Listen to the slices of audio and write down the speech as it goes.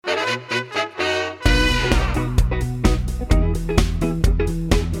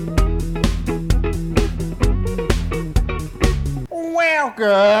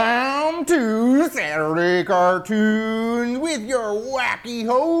Cartoons with your wacky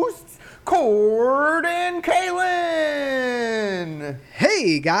hosts, Cord and Kaylin.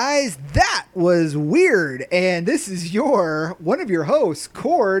 Hey guys, that was weird. And this is one of your hosts,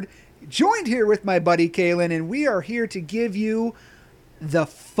 Cord, joined here with my buddy Kaylin, and we are here to give you the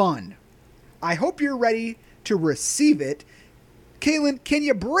fun. I hope you're ready to receive it. Kaylin, can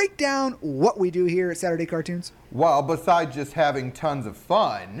you break down what we do here at Saturday Cartoons? Well, besides just having tons of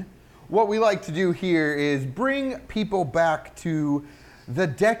fun, what we like to do here is bring people back to the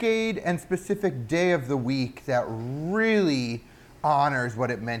decade and specific day of the week that really honors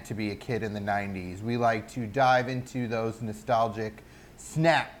what it meant to be a kid in the 90s. We like to dive into those nostalgic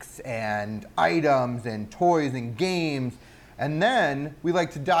snacks and items and toys and games. And then we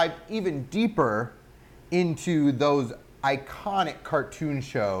like to dive even deeper into those iconic cartoon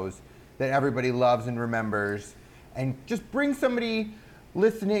shows that everybody loves and remembers, and just bring somebody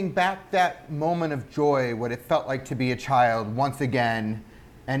listening back that moment of joy, what it felt like to be a child once again,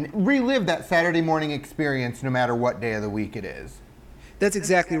 and relive that Saturday morning experience no matter what day of the week it is. That's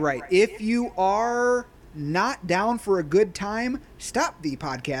exactly right. If you are not down for a good time, stop the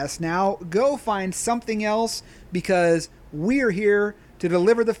podcast now. Go find something else, because we're here to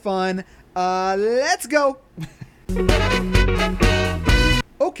deliver the fun. Let's go.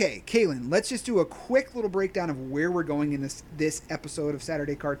 Okay, Kaylin, let's just do a quick little breakdown of where we're going in this episode of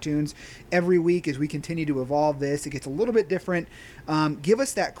Saturday Cartoons. Every week, as we continue to evolve this, it gets a little bit different. Give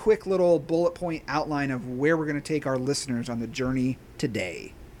us that quick little bullet point outline of where we're going to take our listeners on the journey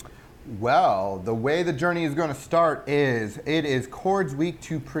today. Well, the way the journey is going to start is, it is Cord's week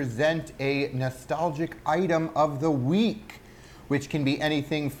to present a nostalgic item of the week, which can be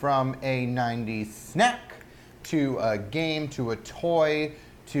anything from a 90s snack, to a game, to a toy,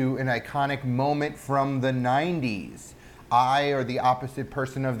 to an iconic moment from the 90s. I, or the opposite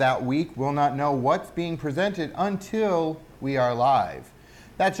person of that week, will not know what's being presented until we are live.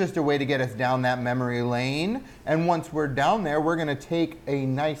 That's just a way to get us down that memory lane. And once we're down there, we're going to take a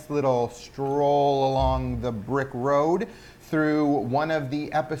nice little stroll along the brick road through one of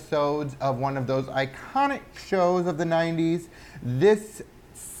the episodes of one of those iconic shows of the 90s. This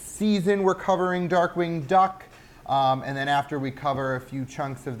season, we're covering Darkwing Duck. And then after we cover a few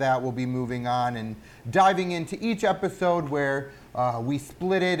chunks of that, we'll be moving on and diving into each episode where we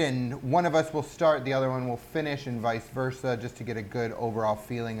split it, and one of us will start, the other one will finish, and vice versa, just to get a good overall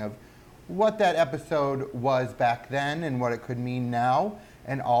feeling of what that episode was back then and what it could mean now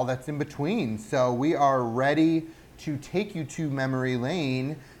and all that's in between. So we are ready to take you to memory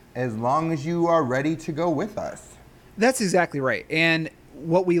lane as long as you are ready to go with us. That's exactly right. And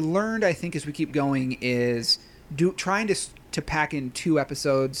what we learned, I think, as we keep going is trying to pack in 2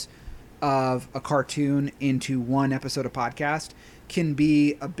 episodes of a cartoon into 1 episode of podcast can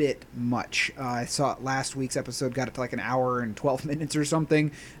be a bit much. I saw last week's episode got it to like an hour and 12 minutes or something.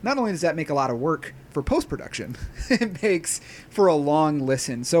 Not only does that make a lot of work for post-production, it makes for a long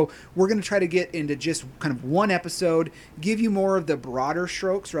listen. So we're going to try to get into just kind of 1 episode, give you more of the broader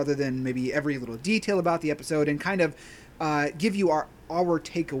strokes rather than maybe every little detail about the episode, and kind of give you our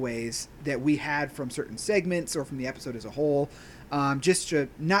takeaways that we had from certain segments or from the episode as a whole, just to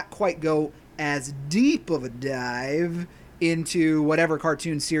not quite go as deep of a dive into whatever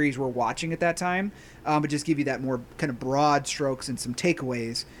cartoon series we're watching at that time, but just give you that more kind of broad strokes and some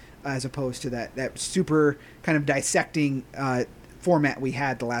takeaways, as opposed to that super kind of dissecting format we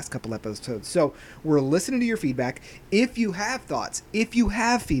had the last couple episodes. So we're listening to your feedback. If you have thoughts, if you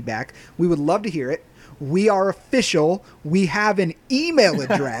have feedback, we would love to hear it. We are official. We have an email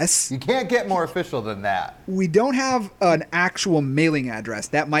address. You can't get more official than that. We don't have an actual mailing address.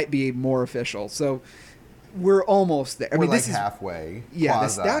 That might be more official. So we're almost there. We're like halfway. Yeah,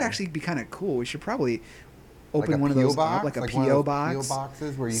 that would actually be kind of cool. We should probably open one of those up, like a P.O. box. P.O.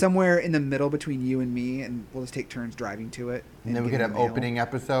 boxes where somewhere in the middle between you and me, and we'll just take turns driving to it. And then we could have opening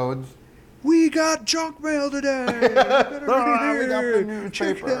episodes. We got junk mail today. We got the newspaper.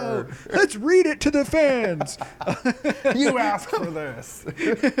 Check it out. Let's read it to the fans. You asked for this.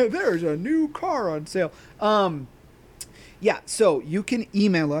 There's a new car on sale. Yeah, so you can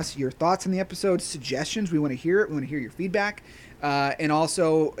email us your thoughts on the episode, suggestions. We want to hear it. We want to hear your feedback. And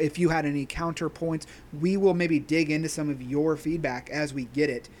also, if you had any counterpoints, we will maybe dig into some of your feedback as we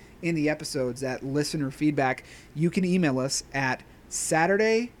get it in the episodes, that listener feedback. You can email us at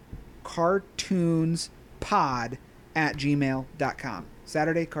SaturdayCartoonsPod@gmail.com.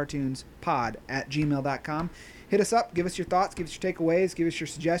 SaturdayCartoonsPod@gmail.com. Hit us up. Give us your thoughts. Give us your takeaways. Give us your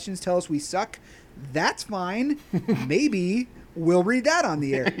suggestions. Tell us we suck. That's fine. Maybe we'll read that on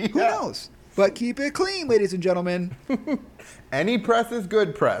the air. Yeah. Who knows? but keep it clean, ladies and gentlemen. Any press is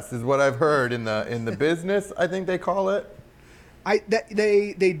good press, is what I've heard in the business. I think they call it.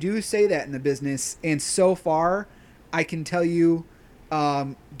 They do say that in the business, and so far, I can tell you,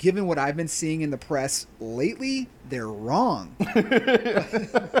 given what I've been seeing in the press lately, they're wrong.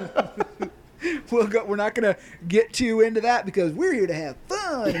 We're not going to get too into that because we're here to have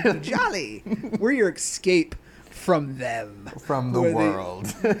fun and be jolly. We're your escape from them. From the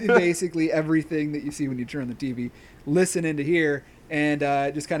world. Basically everything that you see when you turn on the TV, listen into here and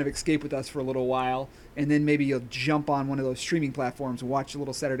just kind of escape with us for a little while. And then maybe you'll jump on one of those streaming platforms and watch the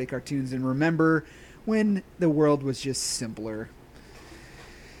little Saturday cartoons and remember when the world was just simpler.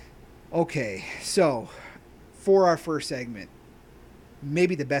 Okay, so for our first segment,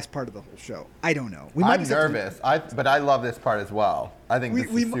 maybe the best part of the whole show. I don't know. I'm nervous, but I love this part as well. I think this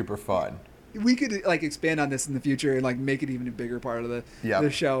is super fun. We could expand on this in the future and make it even a bigger part of the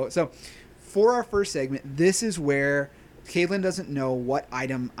show. So for our first segment, this is where Caitlin doesn't know what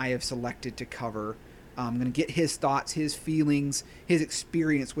item I have selected to cover. I'm going to get his thoughts, his feelings, his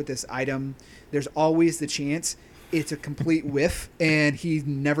experience with this item. There's always the chance it's a complete whiff and he's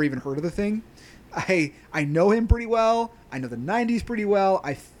never even heard of the thing. I know him pretty well. I know the 90s pretty well.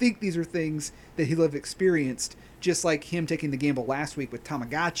 I think these are things that he'll have experienced, just like him taking the gamble last week with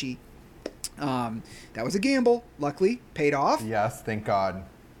Tamagotchi. That was a gamble. Luckily, paid off. Yes, thank God.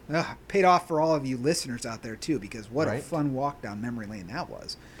 Paid off for all of you listeners out there, too, because what a fun walk down memory lane that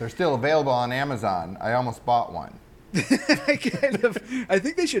was. They're still available on Amazon. I almost bought one. I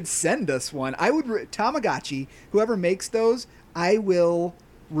think they should send us one. Tamagotchi, whoever makes those, I will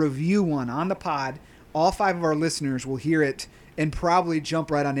review one on the pod. All 5 of our listeners will hear it and probably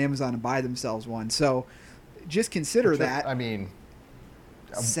jump right on Amazon and buy themselves one. So just consider that. I mean,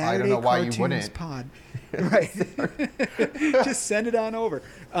 Saturday I don't know why Cartoons you wouldn't. Pod. Right. Just send it on over.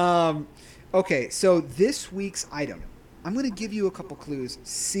 Okay, so this week's item, I'm going to give you a couple clues.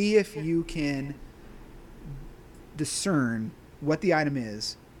 See if you can discern what the item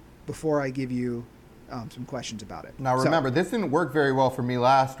is before I give you some questions about it. Now remember, this didn't work very well for me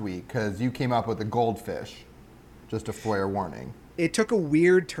last week because you came up with a goldfish. Just a foyer warning. It took a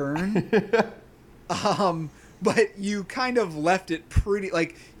weird turn, but you kind of left it pretty.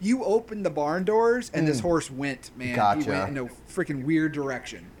 You opened the barn doors and this horse went, man. Gotcha. He went in a freaking weird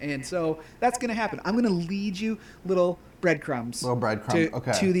direction, and so that's going to happen. I'm going to lead you little breadcrumbs,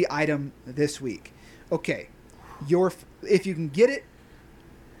 to the item this week. Okay, if you can get it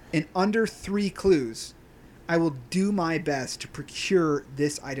in under 3 clues, I will do my best to procure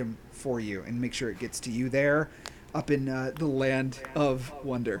this item for you and make sure it gets to you there up in the land of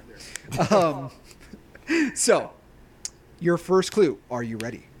wonder. So, your first clue. Are you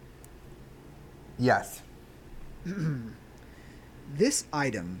ready? Yes. This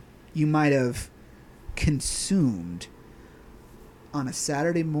item you might have consumed on a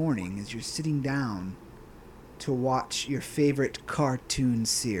Saturday morning as you're sitting down to watch your favorite cartoon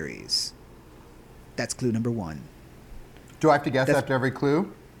series. That's clue number 1. Do I have to guess after every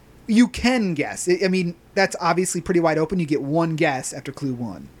clue? You can guess. I mean, that's obviously pretty wide open. You get 1 guess after clue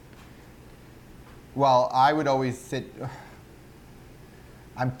 1. Well, I would always sit...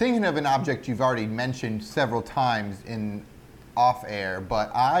 I'm thinking of an object you've already mentioned several times in off-air,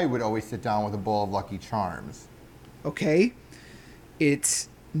 but I would always sit down with a bowl of Lucky Charms. Okay. It's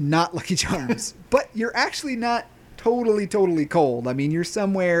not Lucky Charms, but you're actually not totally cold. I mean, you're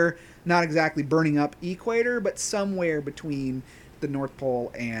somewhere, not exactly burning up equator, but somewhere between the North Pole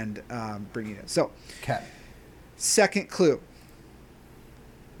and Bermuda. So, okay. Second clue.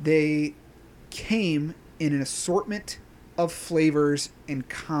 They came in an assortment of flavors and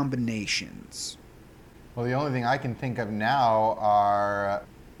combinations. Well, the only thing I can think of now are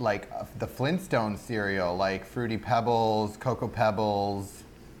the Flintstone cereal, like Fruity Pebbles, Cocoa Pebbles,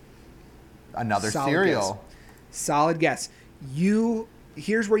 another cereal. Solid guess.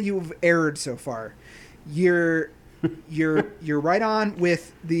 Here's where you've erred so far. You're right on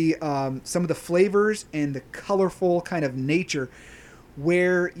with the some of the flavors and the colorful kind of nature.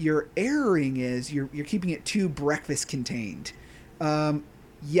 Where your erring is, you're keeping it too breakfast contained.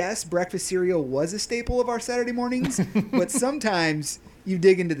 Yes, breakfast cereal was a staple of our Saturday mornings, but sometimes you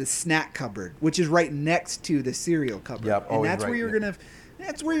dig into the snack cupboard, which is right next to the cereal cupboard. Yep, and that's where you're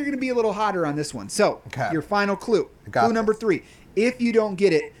gonna be a little hotter on this one. So, your final clue. Clue number 3. If you don't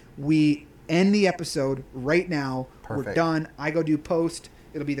get it, we end the episode right now. Perfect. We're done. I go do post.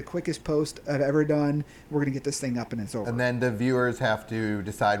 It'll be the quickest post I've ever done. We're going to get this thing up and it's over. And then the viewers have to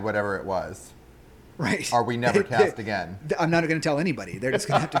decide whatever it was. Right. Or we never cast again. I'm not going to tell anybody. They're just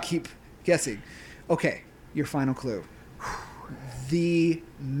going to have to keep guessing. Okay, your final clue. the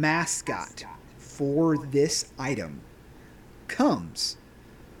mascot for this item comes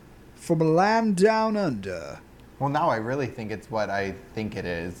from a land down under. Well, now I really think it's what I think it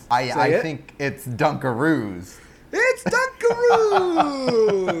is. I think it's Dunkaroos. It's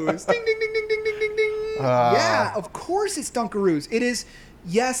Dunkaroos! Ding, ding, ding, ding, ding, ding, ding, ding. Yeah, of course it's Dunkaroos. It is,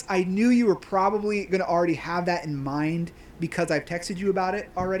 yes, I knew you were probably going to already have that in mind because I've texted you about it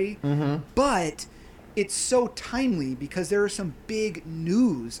already. Mm-hmm. But it's so timely because there is some big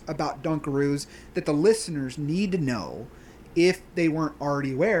news about Dunkaroos that the listeners need to know if they weren't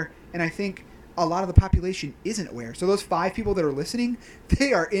already aware. And I think a lot of the population isn't aware. So those 5 people that are listening,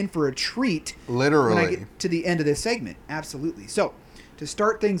 they are in for a treat. Literally. When I get to the end of this segment. Absolutely. So, to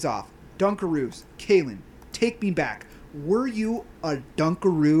start things off, Dunkaroos, Kaylin, take me back. Were you a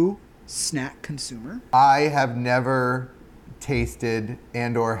Dunkaroo snack consumer? I have never tasted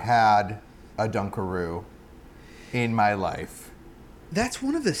and or had a Dunkaroo in my life. That's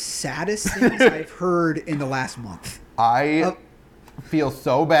one of the saddest things I've heard in the last month. I feel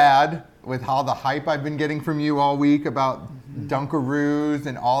so bad with how the hype I've been getting from you all week about Dunkaroos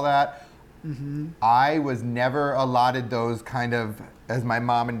and all that. Mm-hmm. I was never allotted those kind of, as my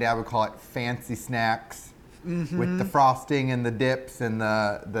mom and dad would call it, fancy snacks with the frosting and the dips and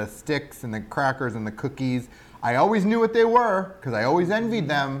the sticks and the crackers and the cookies. I always knew what they were because I always envied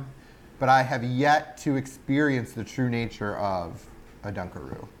them, but I have yet to experience the true nature of a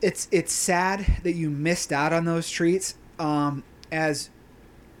Dunkaroo. It's sad that you missed out on those treats. As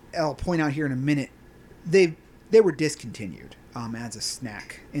I'll point out here in a minute, they were discontinued as a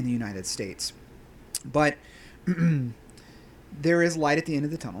snack in the United States. But there is light at the end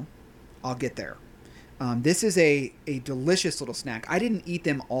of the tunnel. I'll get there. This is a delicious little snack. I didn't eat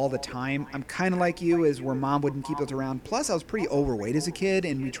them all the time. I'm kind of like you, is where mom wouldn't keep those around. Plus, I was pretty overweight as a kid,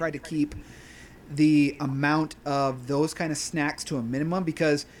 and we tried to keep the amount of those kind of snacks to a minimum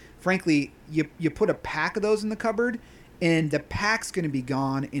because, frankly, you put a pack of those in the cupboard, and the pack's going to be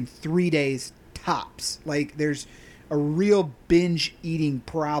gone in 3 days tops. Like, there's a real binge eating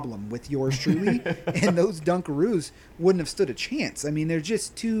problem with yours truly, and those Dunkaroos wouldn't have stood a chance. I mean, they're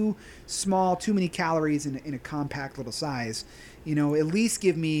just too small, too many calories in a compact little size. You know, at least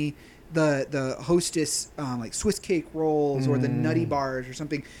give me the Hostess like Swiss cake rolls or the Nutty Bars or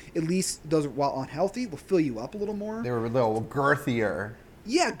something. At least those, while unhealthy, will fill you up a little more. They were a little girthier.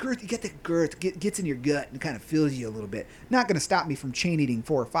 Yeah, girth. You get that girth. Gets in your gut and kind of fills you a little bit. Not going to stop me from chain eating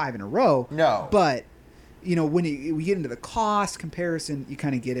 4 or 5 in a row. No. But, you know, when we get into the cost comparison, you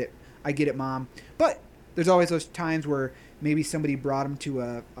kind of get it. I get it, Mom. But there's always those times where maybe somebody brought them to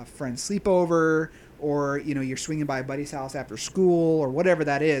a friend's sleepover, or, you know, you're swinging by a buddy's house after school or whatever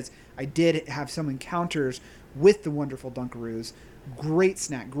that is. I did have some encounters with the wonderful Dunkaroos. Great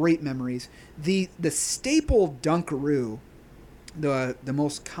snack, great memories. The staple Dunkaroo, the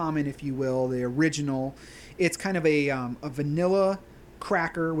most common, if you will, the original, it's kind of a vanilla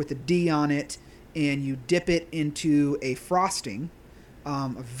cracker with a D on it, and you dip it into a frosting, a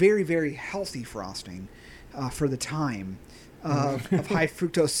very, very healthy frosting for the time, of high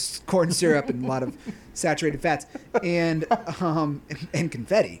fructose corn syrup and a lot of saturated fats and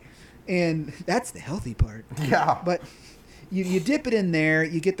confetti, and that's the healthy part. Yeah, but you dip it in there,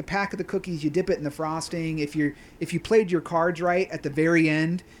 you get the pack of the cookies, you dip it in the frosting. If you played your cards right at the very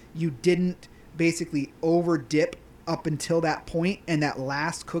end, you didn't basically over dip up until that point, and that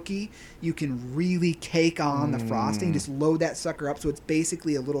last cookie, you can really cake on the frosting, just load that sucker up so it's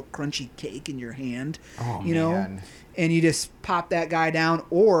basically a little crunchy cake in your hand. You know, and you just pop that guy down,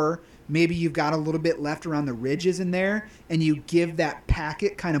 or maybe you've got a little bit left around the ridges in there, and you give that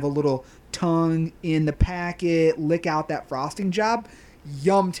packet kind of a little tongue in the packet, lick out that frosting job.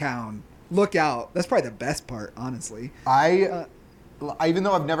 Yumtown. Look out. That's probably the best part, honestly. Even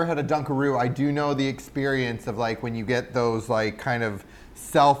though I've never had a Dunkaroo, I do know the experience of, like, when you get those, like, kind of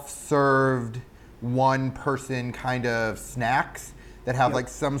self-served one-person kind of snacks that have, like,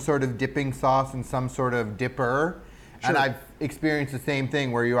 some sort of dipping sauce and some sort of dipper. Sure. And I've experienced the same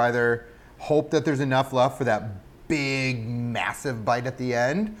thing where you either hope that there's enough left for that big, massive bite at the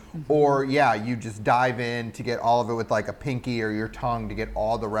end, or, yeah, you just dive in to get all of it with, like, a pinky or your tongue to get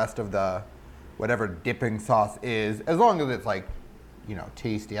all the rest of the whatever dipping sauce is, as long as it's, like, you know,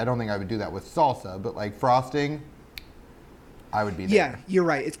 tasty. I don't think I would do that with salsa, but, like, frosting, I would be there. Yeah, you're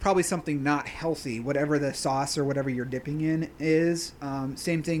right. It's probably something not healthy, whatever the sauce or whatever you're dipping in is.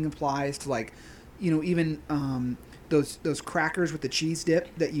 Same thing applies to, like, you know, even those crackers with the cheese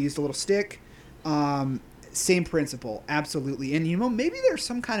dip that you used a little stick. Same principle, absolutely. And, you know, maybe there's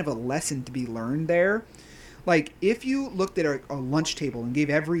some kind of a lesson to be learned there. Like, if you looked at a lunch table and gave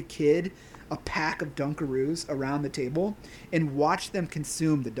every kid a pack of Dunkaroos around the table and watch them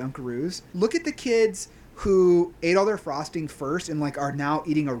consume the Dunkaroos. Look at the kids who ate all their frosting first and like are now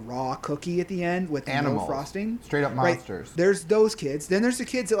eating a raw cookie at the end with Animals. no frosting. Straight up monsters. Right? There's those kids. Then there's the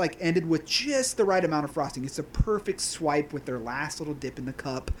kids that like ended with just the right amount of frosting. It's a perfect swipe with their last little dip in the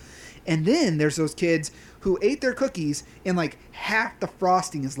cup. And then there's those kids who ate their cookies and like half the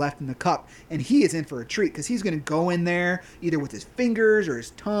frosting is left in the cup. And he is in for a treat because he's going to go in there either with his fingers or his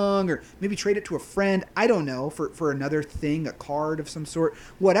tongue or maybe trade it to a friend. I don't know, for another thing, a card of some sort,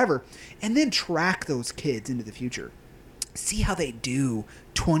 whatever. And then track those kids into the future. See how they do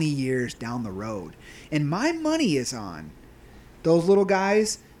 20 years down the road. And my money is on those little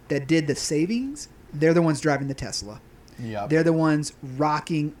guys that did the savings. They're the ones driving the Tesla. Yep. They're the ones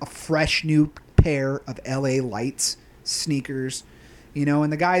rocking a fresh new pair of LA Lights sneakers,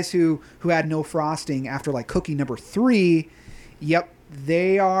 and the guys who had no frosting after like cookie number 3, yep,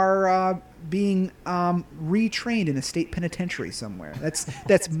 they are being retrained in a state penitentiary somewhere.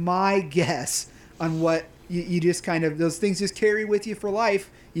 That's my guess on what you just kind of, those things just carry with you for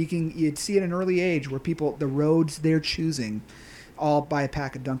life. You'd see at an early age where people, the roads they're choosing, all buy a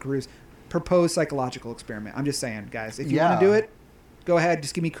pack of Dunkaroos. Proposed psychological experiment. I'm just saying, guys, if you want to do it, go ahead.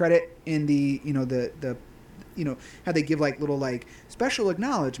 Just give me credit in the how they give like little like special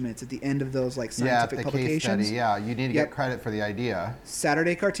acknowledgments at the end of those like scientific publications. Case study. Yeah, you need to get credit for the idea.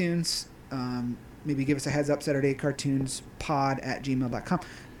 Saturday Cartoons. Maybe give us a heads up. SaturdayCartoonsPod@gmail.com.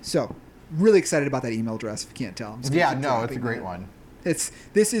 So really excited about that email address. If you can't tell, it's a great one.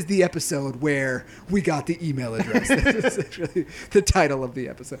 This is the episode where we got the email address. This is actually the title of the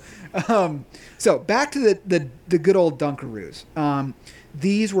episode. So back to the good old Dunkaroos.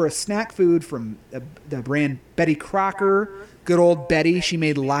 These were a snack food from the brand Betty Crocker. Good old Betty. She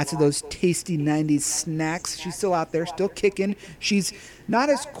made lots of those tasty 90s snacks. She's still out there, still kicking. She's not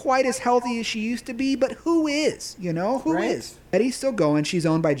as quite as healthy as she used to be, but who is? Who is? Betty's still going. She's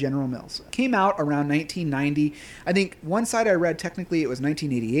owned by General Mills. Came out around 1990. I think one side I read technically it was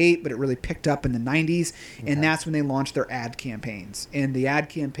 1988, but it really picked up in the 90s, and that's when they launched their ad campaigns. And the ad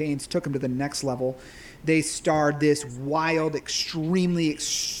campaigns took them to the next level. They starred this wild, extremely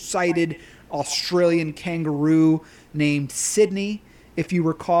excited Australian kangaroo named Sydney. If you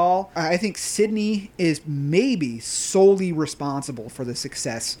recall, I think Sydney is maybe solely responsible for the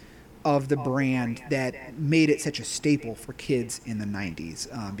success of the brand that made it such a staple for kids in the 90s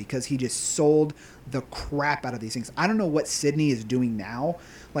because he just sold the crap out of these things. I don't know what Sydney is doing now,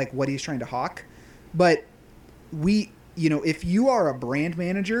 like what he's trying to hawk, but if you are a brand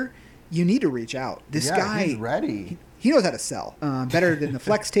manager, you need to reach out. This guy, he's ready. He knows how to sell better than the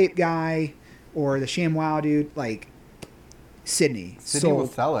Flex Tape guy or the ShamWow dude. Like Sydney will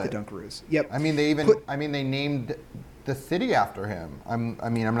sell it. The Dunkaroos. Yep. I mean, they named the city after him. I'm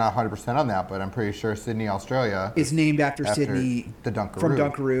not 100% on that, but I'm pretty sure Sydney, Australia is named after Sydney the Dunkaroo. From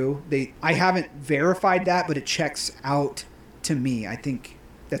Dunkaroo. I haven't verified that, but it checks out to me. I think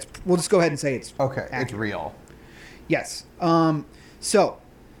we'll just go ahead and say it's okay. accurate. It's real. Yes. So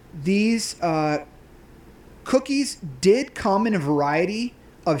these cookies did come in a variety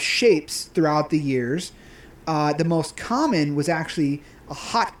of shapes throughout the years. The most common was actually a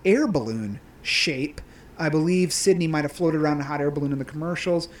hot air balloon shape. I believe Sydney might have floated around a hot air balloon in the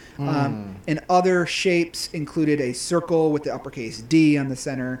commercials. And other shapes included a circle with the uppercase D on the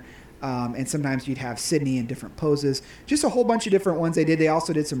center. And sometimes you'd have Sydney in different poses. Just a whole bunch of different ones they did. They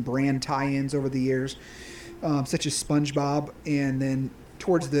also did some brand tie-ins over the years, such as SpongeBob. And then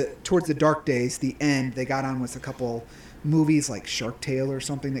towards the dark days, the end, they got on with a couple movies like Shark Tale or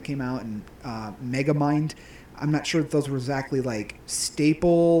something that came out, and Megamind. I'm not sure if those were exactly like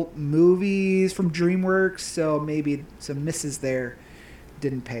staple movies from DreamWorks, so maybe some misses there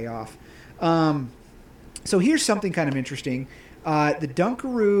didn't pay off. So here's something kind of interesting. The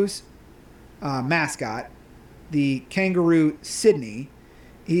Dunkaroos mascot, the kangaroo Sydney,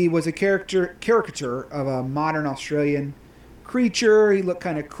 he was a caricature of a modern Australian creature. He looked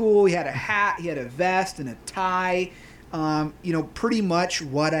kind of cool. He had a hat, he had a vest and a tie. Pretty much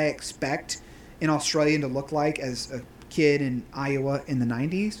what I expect an Australian to look like as a kid in Iowa in the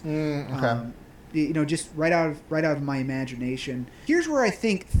 90s. Okay. Just right out of my imagination. Here's where I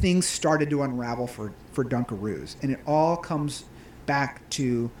think things started to unravel for Dunkaroos, and it all comes back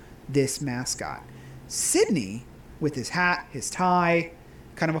to this mascot. Sydney, with his hat, his tie,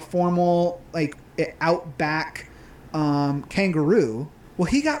 kind of a formal, like, outback kangaroo, well,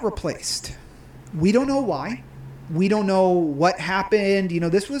 he got replaced. We don't know why. We don't know what happened.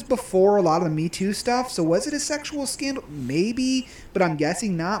 This was before a lot of the Me Too stuff. So was it a sexual scandal? Maybe, but I'm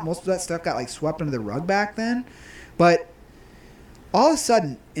guessing not. Most of that stuff got like swept under the rug back then. But All of a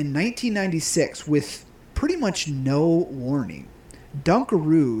sudden, in 1996, with pretty much no warning,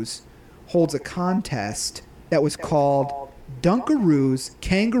 Dunkaroos holds a contest that was called Dunkaroos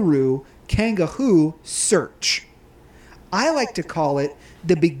Kangaroo Kangahoo Search. I like to call it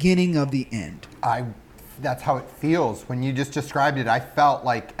the beginning of the end. That's how it feels. When you just described it, I felt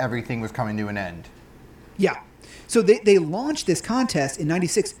like everything was coming to an end. Yeah. So they launched this contest in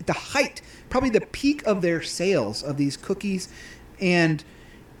 96 at the height, probably the peak of their sales of these cookies. And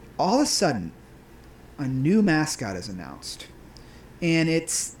all of a sudden, a new mascot is announced. And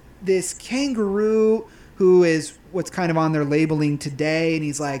it's this kangaroo who is what's kind of on their labeling today. And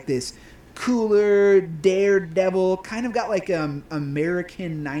he's like this cooler daredevil, kind of got like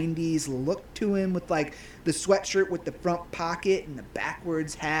American 90s look to him, with like the sweatshirt with the front pocket and the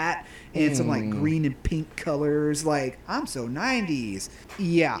backwards hat and some like green and pink colors. Like, I'm so 90s.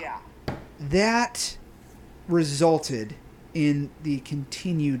 Yeah. That resulted in the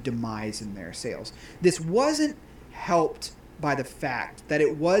continued demise in their sales. This wasn't helped by the fact that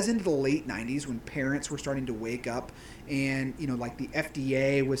it was into the late 90s when parents were starting to wake up, and like the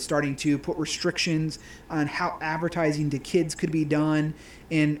FDA was starting to put restrictions on how advertising to kids could be done,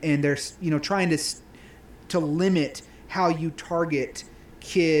 and they're trying to limit how you target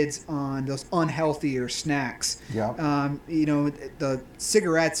kids on those unhealthier snacks. Yeah. The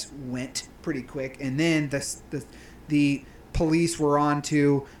cigarettes went pretty quick, and then the police were on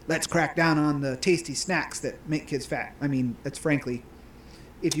to, let's crack down on the tasty snacks that make kids fat. I mean, that's frankly,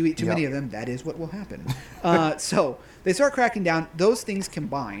 if you eat too many of them, that is what will happen. So they start cracking down. Those things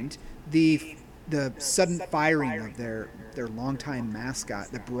combined, the sudden firing of their longtime mascot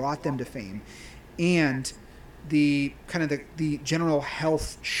that brought them to fame, and the kind of the general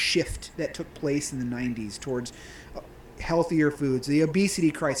health shift that took place in the 90s towards healthier foods, the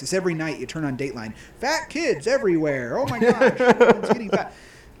obesity crisis. Every night you turn on Dateline, fat kids everywhere. Oh my gosh, everyone's getting fat.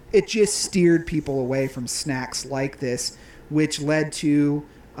 It just steered people away from snacks like this, which led to,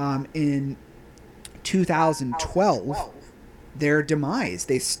 in 2012, their demise.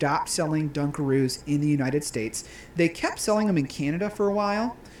 They stopped selling Dunkaroos in the United States. They kept selling them in Canada for a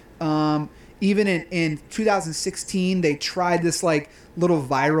while. Even in 2016, they tried this like little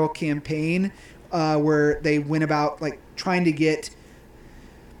viral campaign where they went about like trying to get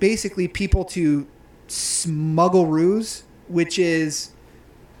basically people to smuggle roos, which is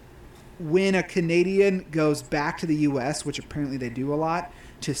when a Canadian goes back to the U.S., which apparently they do a lot,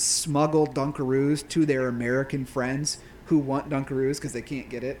 to smuggle Dunkaroos to their American friends who want Dunkaroos because they can't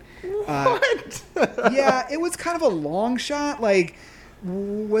get it. What? Yeah, it was kind of a long shot. Like,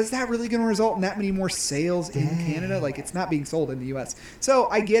 was that really going to result in that many more sales in Canada? Like, it's not being sold in the U.S. So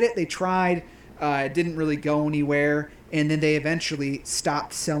I get it. They tried. It didn't really go anywhere. And then they eventually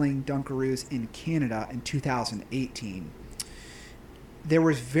stopped selling Dunkaroos in Canada in 2018. There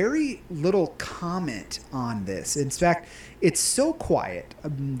was very little comment on this. In fact, it's so quiet,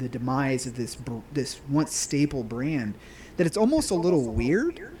 the demise of this once staple brand, that it's almost a little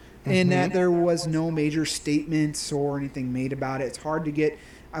weird in that there was no major statements or anything made about it. It's hard to get.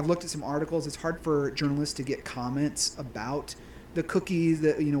 I've looked at some articles. It's hard for journalists to get comments about the cookies,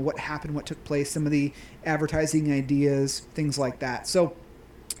 what happened, what took place, some of the advertising ideas, things like that. So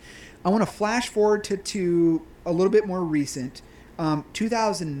I want to flash forward to a little bit more recent.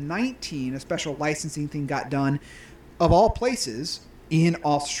 2019, a special licensing thing got done, of all places, in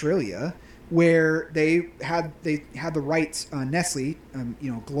Australia, where they had the rights, Nestle,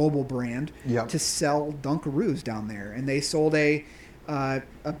 global brand, to sell Dunkaroos down there, and they sold a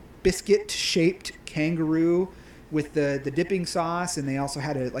biscuit-shaped kangaroo with the dipping sauce, and they also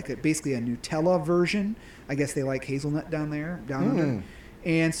had basically a Nutella version. I guess they like hazelnut down under.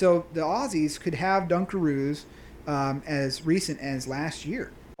 And so the Aussies could have Dunkaroos as recent as last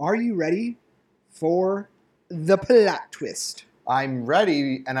year. Are you ready for the plot twist? I'm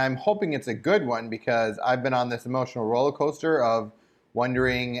ready, and I'm hoping it's a good one, because I've been on this emotional roller coaster of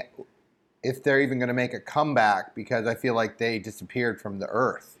wondering if they're even going to make a comeback, because I feel like they disappeared from the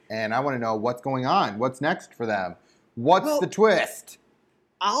earth. And I want to know what's going on. What's next for them? What's the twist?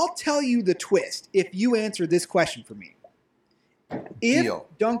 I'll tell you the twist if you answer this question for me. If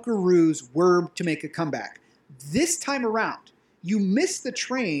Dunkaroos were to make a comeback this time around, you missed the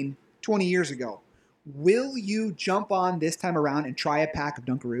train 20 years ago. Will you jump on this time around and try a pack of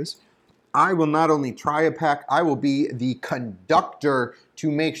Dunkaroos? I will not only try a pack, I will be the conductor to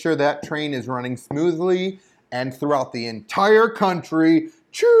make sure that train is running smoothly and throughout the entire country.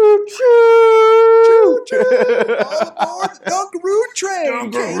 Choo choo! Choo choo! All aboard the Dunkaroo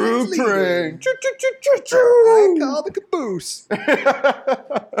train! Dunkaroo train! Choo choo choo choo choo! I call the caboose.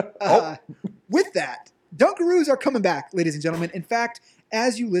 With that, Dunkaroos are coming back, ladies and gentlemen. In fact,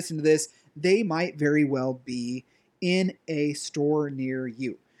 as you listen to this, they might very well be in a store near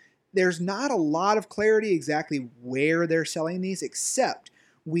you. There's not a lot of clarity exactly where they're selling these, except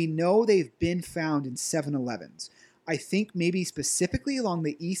we know they've been found in 7-Elevens. I think maybe specifically along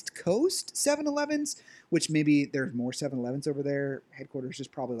the East Coast 7-Elevens, which maybe there's more 7-Elevens over there. Headquarters is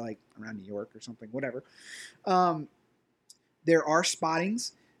probably like around New York or something, whatever. There are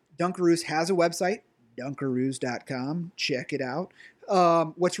spottings. Dunkaroos has a website, dunkaroos.com. Check it out.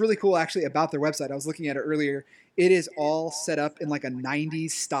 What's really cool actually about their website, I was looking at it earlier, it is all set up in like a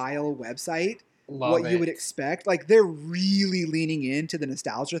 90s style website. Love you would expect. Like they're really leaning into the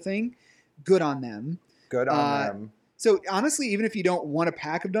nostalgia thing. Good on them. Good on them. So honestly, even if you don't want a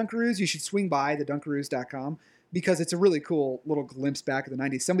pack of Dunkaroos, you should swing by the dunkaroos.com because it's a really cool little glimpse back of the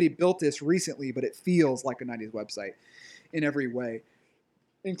 90s. Somebody built this recently, but it feels like a 90s website in every way,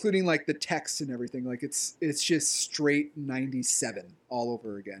 including like the text and everything. Like it's just straight 97 all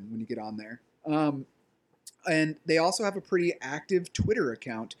over again when you get on there. And they also have a pretty active Twitter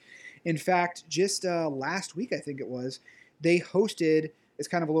account. In fact, just last week, I think it was, they hosted, it's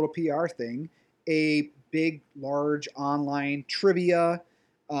kind of a little PR thing, a big, large online trivia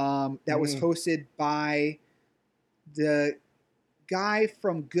that was hosted by the guy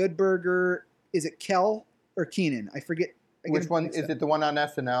from Good Burger. Is it Kel or Keenan? I forget. Which one? Is it the one on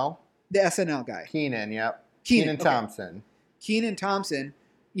SNL? The SNL guy. Keenan, yep. Keenan Thompson. Keenan Thompson,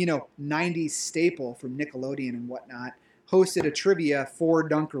 90s staple from Nickelodeon and whatnot, hosted a trivia for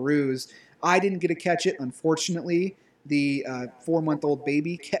Dunkaroos. I didn't get to catch it, unfortunately. The 4-month-old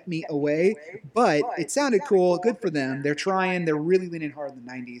baby kept me away, but it sounded cool. Good for them. They're trying. They're really leaning hard on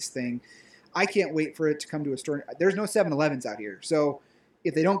the 90s thing. I can't wait for it to come to a store. There's no 7-Elevens out here, so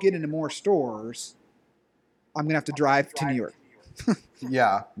if they don't get into more stores, I'm going to have to drive to New York.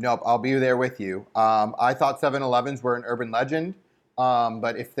 Yeah, nope, I'll be there with you. I thought 7-Elevens were an urban legend,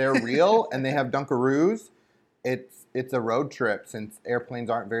 but if they're real and they have Dunkaroos, it's a road trip since airplanes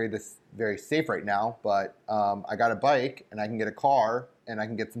aren't very safe right now. But I got a bike and I can get a car and I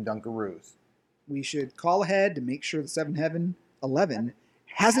can get some Dunkaroos. We should call ahead to make sure the 7-Eleven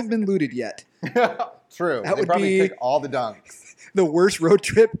hasn't been looted yet. True. That they would probably be take all the dunks. The worst road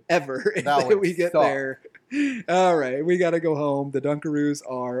trip ever if we get suck. there. All right, we got to go home. The Dunkaroos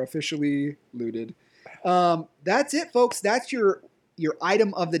are officially looted. That's it, folks. That's your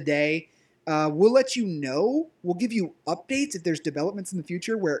item of the day. We'll let you know. We'll give you updates if there's developments in the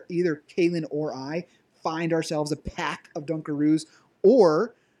future where either Kaylin or I find ourselves a pack of Dunkaroos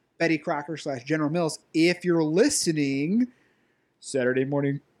or Betty Crocker / General Mills. If you're listening, Saturday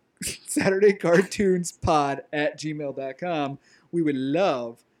Cartoons Pod at gmail.com. We would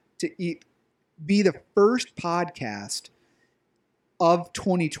love to be the first podcast of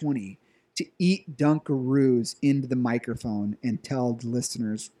 2020 to eat Dunkaroos into the microphone and tell the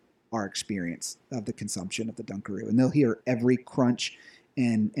listeners our experience of the consumption of the Dunkaroo. And they'll hear every crunch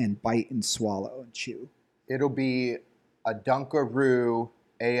and bite and swallow and chew. It'll be a Dunkaroo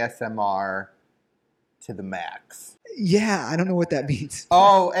ASMR to the max. Yeah, I don't know what that means.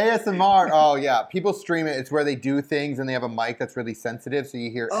 Oh, ASMR. Oh, yeah. People stream it. It's where they do things and they have a mic that's really sensitive, so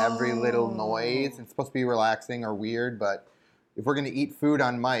you hear every little noise. It's supposed to be relaxing or weird, but if we're going to eat food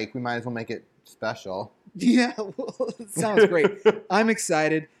on mic, we might as well make it special. Yeah, well, sounds great. I'm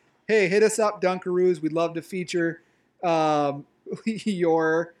excited. Hey, hit us up, Dunkaroos. We'd love to feature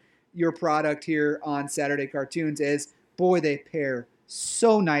your product here on Saturday Cartoons. As boy, they pair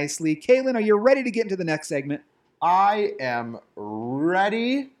so nicely. Kaylin, are you ready to get into the next segment? I am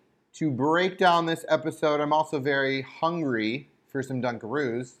ready to break down this episode. I'm also very hungry for some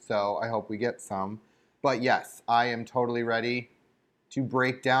Dunkaroos, so I hope we get some. But yes, I am totally ready to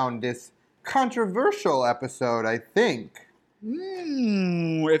break down this controversial episode, I think.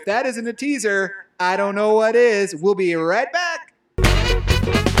 If that isn't a teaser, I don't know what is. We'll be right back.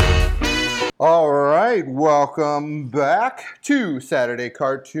 All right, welcome back to Saturday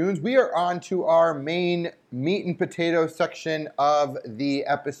Cartoons. We are on to our main meat and potato section of the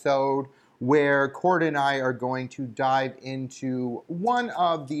episode where Cord and I are going to dive into one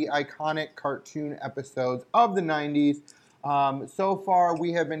of the iconic cartoon episodes of the 90s. So far,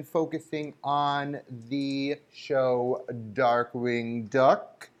 we have been focusing on the show Darkwing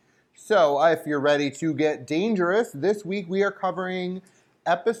Duck. So if you're ready to get dangerous, this week we are covering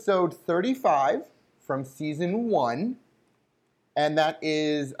episode 35 from season 1. And that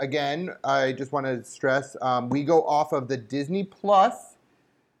is, again, I just want to stress, we go off of the Disney Plus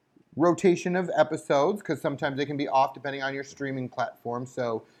rotation of episodes because sometimes they can be off depending on your streaming platform.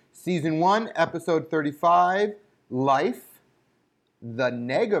 So season 1, episode 35, Life, the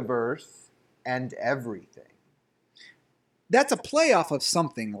Negaverse, and everything. That's a play off of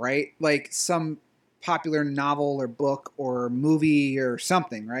something, right? Like some popular novel or book or movie or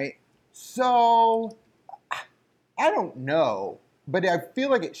something, right? So, I don't know, but I feel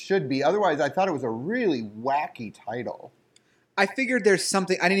like it should be. Otherwise, I thought it was a really wacky title. I figured there's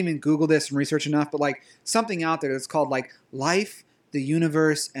something, I didn't even Google this and research enough, but like something out there that's called like Life, the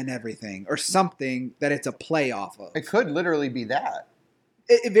Universe, and Everything, or something that it's a play off of. It could literally be that.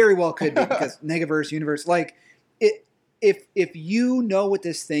 It very well could be because Negaverse, Universe, like it. If you know what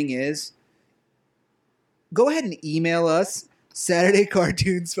this thing is, go ahead and email us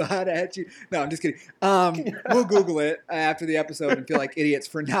SaturdayCartoonSpot at you. No, I'm just kidding. We'll Google it after the episode and feel like idiots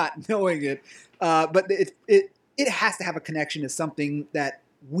for not knowing it. But it has to have a connection to something that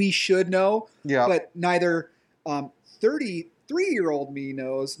we should know. Yeah. But neither 33-year-old me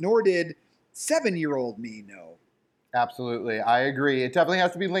knows, nor did 7-year-old me know. Absolutely. I agree. It definitely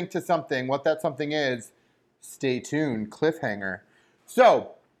has to be linked to something. What that something is, stay tuned. Cliffhanger.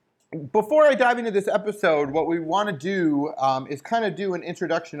 So, before I dive into this episode, what we want to do is kind of do an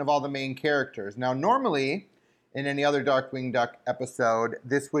introduction of all the main characters. Now, normally, in any other Darkwing Duck episode,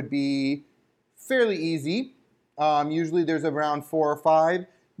 this would be fairly easy. Usually there's around 4 or 5.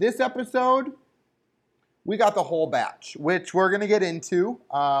 This episode, we got the whole batch, which we're going to get into.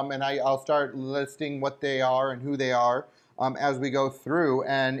 And I'll start listing what they are and who they are as we go through.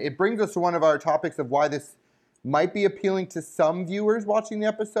 And it brings us to one of our topics of why this might be appealing to some viewers watching the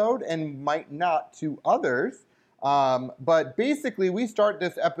episode and might not to others. But basically, we start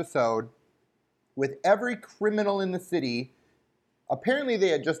this episode with every criminal in the city. Apparently, they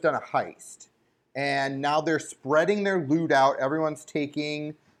had just done a heist. And now they're spreading their loot out. Everyone's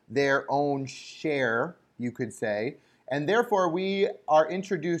taking their own share, you could say. And therefore, we are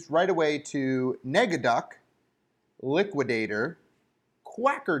introduced right away to Negaduck, Liquidator,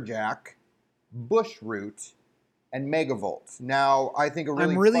 Quackerjack, Bushroot, and Megavolt. Now, I think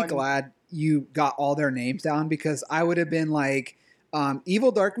I'm really glad you got all their names down because I would have been like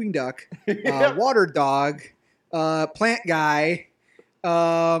Evil Darkwing Duck, Water Dog, Plant Guy,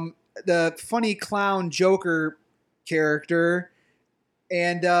 the funny clown Joker character,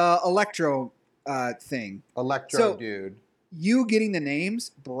 and Electro Electro dude. You getting the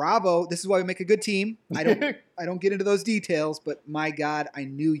names, bravo. This is why we make a good team. I don't get into those details, but my God, I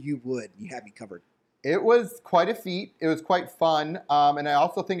knew you would. You had me covered. It was quite a feat. It was quite fun. And I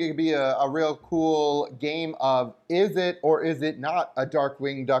also think it could be a real cool game of is it or is it not a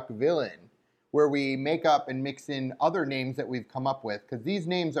Darkwing Duck villain? Where we make up and mix in other names that we've come up with. Because these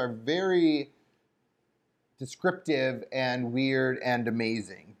names are very descriptive and weird and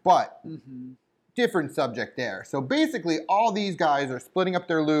amazing. But different subject there. So basically all these guys are splitting up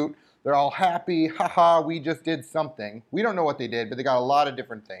their loot. They're all happy. Haha, we just did something. We don't know what they did, but they got a lot of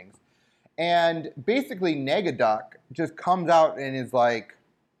different things. And basically, Negaduck just comes out and is like,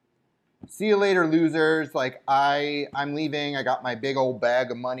 see you later, losers. Like, I'm leaving. I got my big old bag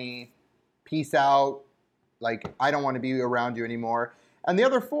of money. Peace out. Like, I don't want to be around you anymore. And the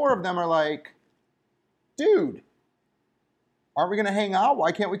other 4 of them are like, dude, aren't we going to hang out?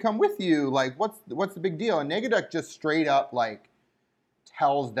 Why can't we come with you? Like, what's the big deal? And Negaduck just straight up, like,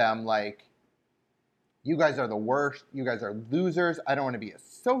 tells them, like, you guys are the worst. You guys are losers. I don't want to be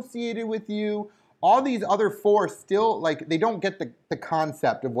associated with you. All these other 4 still, like, they don't get the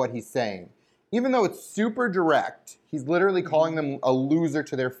concept of what he's saying. Even though it's super direct, he's literally calling them a loser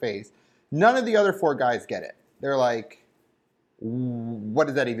to their face. None of the other 4 guys get it. They're like, what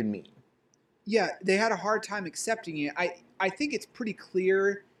does that even mean? Yeah, they had a hard time accepting it. I think it's pretty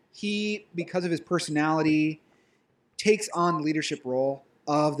clear he, because of his personality, takes on the leadership role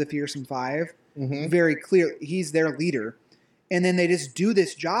of the Fearsome Five. Very clear. He's their leader. And then they just do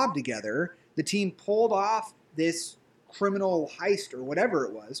this job together. The team pulled off this criminal heist or whatever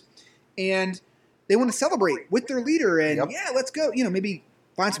it was. And they want to celebrate with their leader. And yeah, let's go. You know, maybe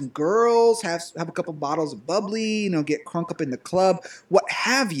find some girls, have a couple bottles of bubbly, you know, get crunk up in the club, what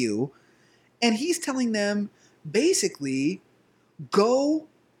have you. And he's telling them, basically, go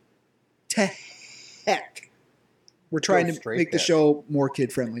to heck. We're trying to make the show more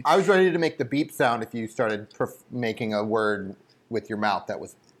kid-friendly. I was ready to make the beep sound if you started making a word with your mouth that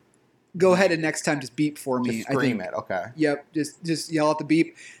was... Go ahead and next time just beep for me. Just scream it, okay. Yep, just yell at the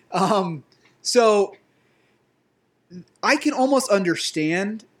beep. So I can almost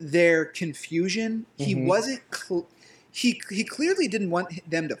understand their confusion. He wasn't... He clearly didn't want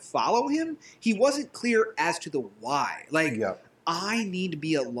them to follow him. He wasn't clear as to the why. Like, I need to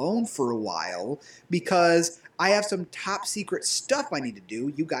be alone for a while because I have some top secret stuff I need to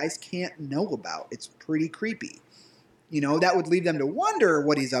do you guys can't know about. It's pretty creepy. That would lead them to wonder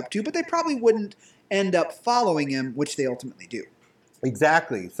what he's up to, but they probably wouldn't end up following him, which they ultimately do.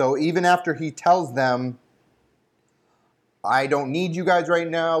 Exactly. So even after he tells them, I don't need you guys right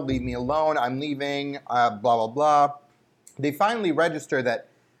now, leave me alone, I'm leaving, blah, blah, blah, they finally register that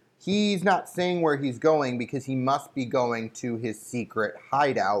he's not saying where he's going because he must be going to his secret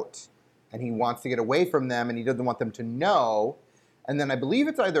hideout, and he wants to get away from them, and he doesn't want them to know. And then I believe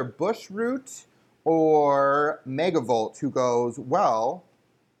it's either Bushroot or Megavolt who goes, well,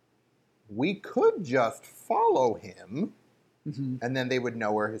 we could just follow him, and then they would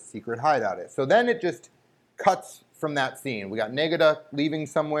know where his secret hideout is. So then it just cuts from that scene. We got Negaduck leaving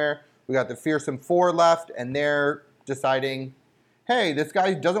somewhere. We got the Fearsome Four left, and they're deciding, hey, this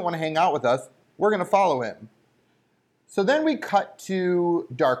guy doesn't want to hang out with us. We're going to follow him. So then we cut to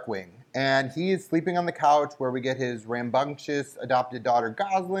Darkwing, and he is sleeping on the couch where we get his rambunctious adopted daughter,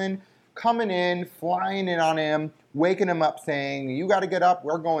 Goslin, coming in, flying in on him, waking him up saying, you got to get up.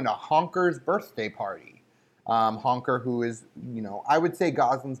 We're going to Honker's birthday party. Honker, who is, I would say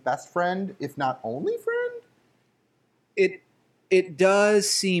Goslin's best friend, if not only friend. It does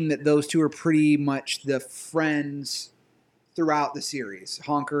seem that those two are pretty much the friends throughout the series.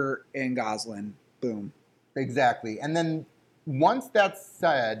 Honker and Goslin. Boom. Exactly. And then once that's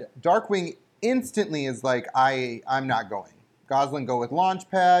said, Darkwing instantly is like, I'm not going. Goslin, go with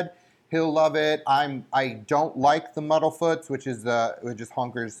Launchpad. He'll love it. I don't like the Muddlefoots, which is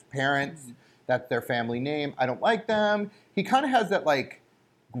Honker's parents. That's their family name. I don't like them. He kind of has that like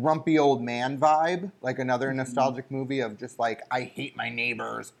grumpy old man vibe, like another nostalgic movie of just like, I hate my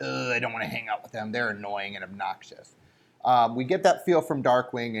neighbors. I don't want to hang out with them. They're annoying and obnoxious. We get that feel from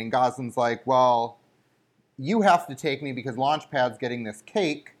Darkwing, and Goslin's like, well, you have to take me because Launchpad's getting this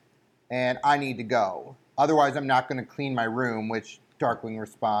cake, and I need to go. Otherwise, I'm not going to clean my room, which Darkwing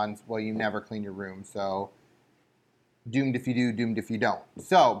responds, well, you never clean your room, so doomed if you do, doomed if you don't.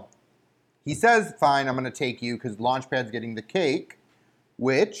 So he says, fine, I'm going to take you because Launchpad's getting the cake,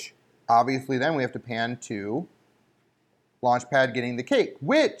 which obviously then we have to pan to Launchpad getting the cake,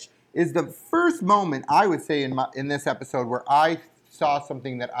 which is the first moment I would say in this episode where I saw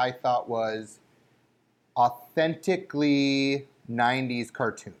something that I thought was authentically 90s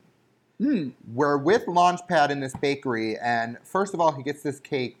cartoon. We're with Launchpad in this bakery, and first of all, he gets this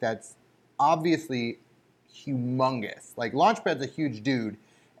cake that's obviously humongous. Like, Launchpad's a huge dude,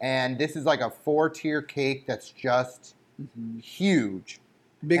 and this is like a 4-tier cake that's just huge.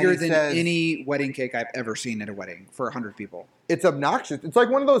 Bigger than any wedding cake I've ever seen at a wedding for 100 people. It's obnoxious. It's like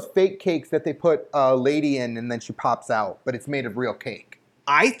one of those fake cakes that they put a lady in and then she pops out, but it's made of real cake.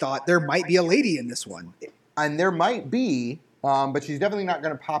 I thought there might be a lady in this one. And there might be, but she's definitely not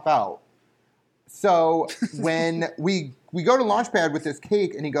going to pop out. So when we go to Launchpad with this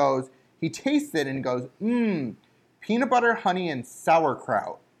cake, and he tastes it and he goes, peanut butter, honey, and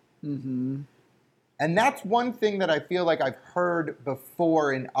sauerkraut. And that's one thing that I feel like I've heard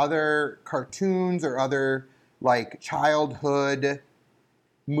before in other cartoons or other like childhood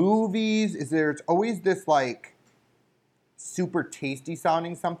movies, is there's always this like super tasty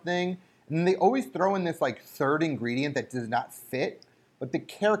sounding something, and then they always throw in this like third ingredient that does not fit, but the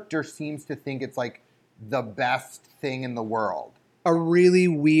character seems to think it's like the best thing in the world. A really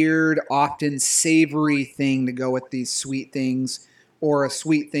weird, often savory thing to go with these sweet things, or a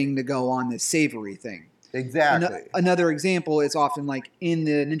sweet thing to go on this savory thing. Exactly. Another example is often like in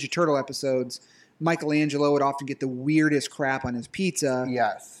the Ninja Turtle episodes, Michelangelo would often get the weirdest crap on his pizza.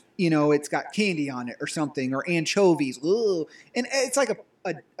 Yes. It's got candy on it or something, or anchovies. Ugh. And it's like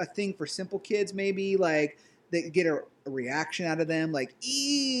a thing for simple kids, maybe, like they get a reaction out of them, like,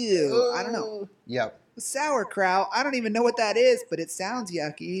 ew, I don't know. Yep. Sauerkraut, I don't even know what that is, but it sounds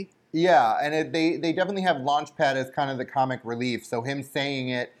yucky. Yeah, and they definitely have Launchpad as kind of the comic relief. So him saying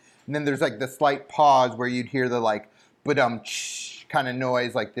it, and then there's like the slight pause where you'd hear the like, ba-dum-tsh kind of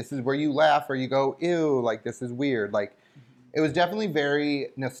noise, like this is where you laugh or you go, ew, like this is weird. Like, it was definitely very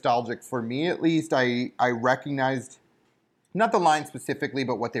nostalgic for me, at least. I recognized, not the line specifically,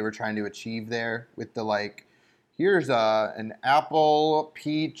 but what they were trying to achieve there with the like, here's an apple,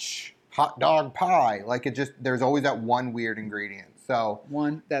 peach, hot dog pie. Like, it just, there's always that one weird ingredient. So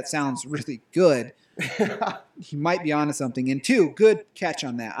one, that sounds really good. He might be onto something. And two, good catch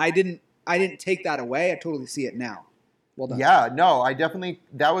on that. I didn't take that away. I totally see it now. Well done. Yeah, no, I definitely,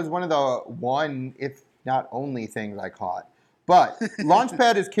 that was one of the one, if not only things I caught. But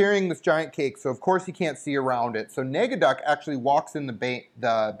Launchpad is carrying this giant cake, so of course he can't see around it. So Negaduck actually walks in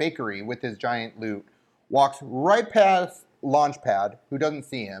the bakery with his giant loot, walks right past Launchpad, who doesn't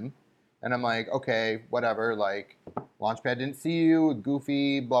see him. And I'm like, okay, whatever, like, Launchpad didn't see you,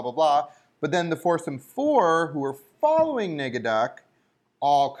 goofy, blah, blah, blah. But then the Foursome Four, who were following Negaduck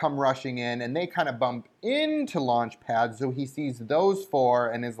all come rushing in, and they kind of bump into Launchpad, so he sees those four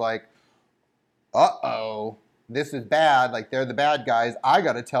and is like, uh-oh, this is bad. Like, they're the bad guys. I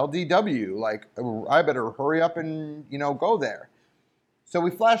gotta tell DW. Like, I better hurry up and, go there. So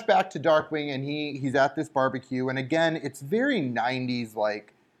we flash back to Darkwing, and he's at this barbecue, and again, it's very 90s,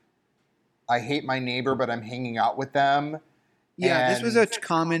 like, I hate my neighbor, but I'm hanging out with them. Yeah, this was a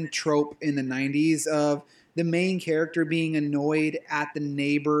common trope in the 90s of the main character being annoyed at the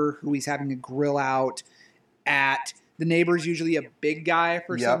neighbor who he's having a grill out at. The neighbor's usually a big guy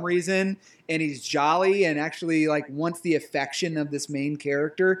for some reason, and he's jolly and actually like wants the affection of this main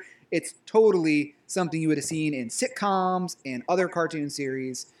character. It's totally something you would have seen in sitcoms and other cartoon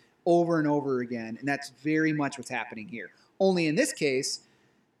series over and over again, and that's very much what's happening here. Only in this case,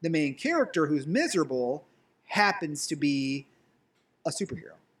 the main character who's miserable happens to be a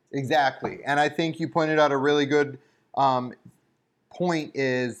superhero. Exactly. And I think you pointed out a really good point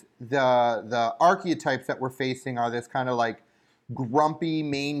is the archetypes that we're facing are this kind of like grumpy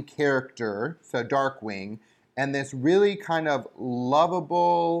main character, so Darkwing, and this really kind of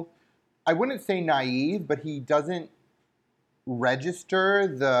lovable, I wouldn't say naive, but he doesn't register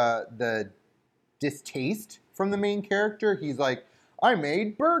the distaste from the main character. He's like, I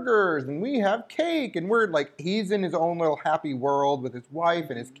made burgers and we have cake, and we're like, he's in his own little happy world with his wife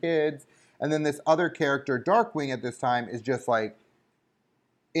and his kids. And then this other character, Darkwing, at this time is just like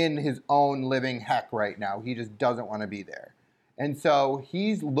in his own living heck right now. He just doesn't want to be there. And so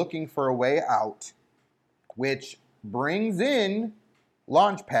he's looking for a way out, which brings in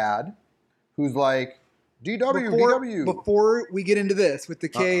Launchpad, who's like, DW. Before we get into this with the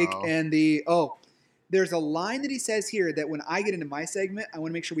cake and the, there's a line that he says here that when I get into my segment, I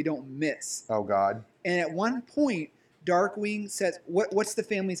want to make sure we don't miss. Oh, God. And at one point, Darkwing says, what's the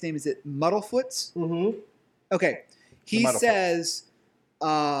family's name? Is it Muddlefoots? Mm-hmm. Okay. He says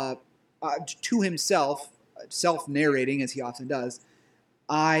to himself, self-narrating as he often does,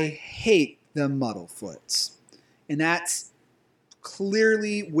 I hate the Muddlefoots. And that's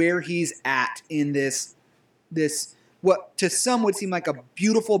clearly where he's at in this what to some would seem like a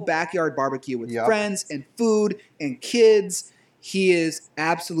beautiful backyard barbecue with friends and food and kids. He is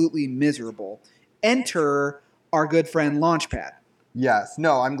absolutely miserable. Enter our good friend Launchpad. Yes.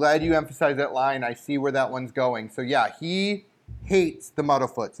 No, I'm glad you emphasized that line. I see where that one's going. So yeah, he hates the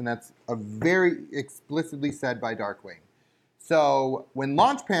Muddlefoots, and that's a very explicitly said by Darkwing. So when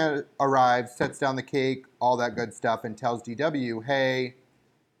Launchpad arrives, sets down the cake, all that good stuff, and tells DW, hey,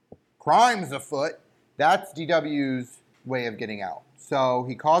 crime's afoot, that's DW's way of getting out. So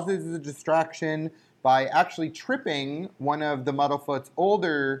he causes a distraction by actually tripping one of the Muddlefoot's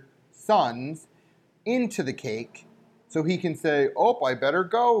older sons into the cake so he can say, oh, I better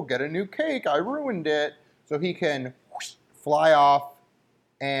go get a new cake. I ruined it. So he can fly off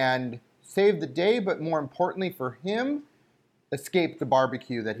and save the day, but more importantly for him, escape the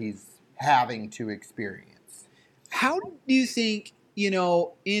barbecue that he's having to experience. How do you think,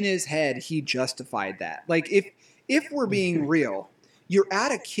 in his head, he justified that? Like, if we're being real, you're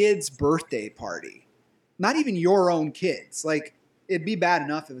at a kid's birthday party, not even your own kids. Like, it'd be bad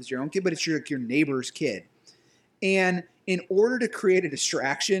enough if it was your own kid, but it's your neighbor's kid. And in order to create a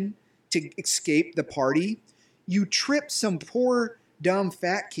distraction to escape the party, you trip some poor, dumb,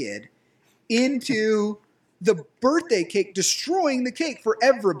 fat kid into the birthday cake, destroying the cake for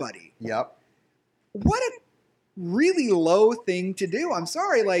everybody. Yep. What a really low thing to do. I'm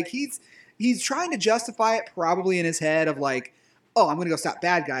sorry. Like, he's trying to justify it probably in his head of like, oh, I'm going to go stop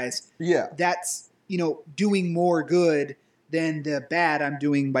bad guys. Yeah. That's, doing more good than the bad I'm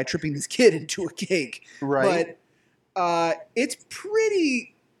doing by tripping this kid into a cake. Right. But it's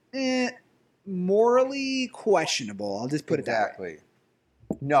pretty morally questionable. I'll just put it that way.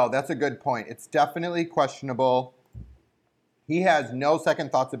 No, that's a good point. It's definitely questionable. He has no second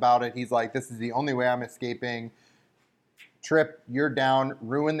thoughts about it. He's like, this is the only way I'm escaping. Trip, you're down,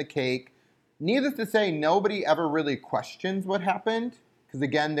 ruin the cake. Needless to say, nobody ever really questions what happened. Because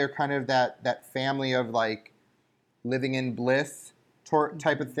again, they're kind of that family of like living in bliss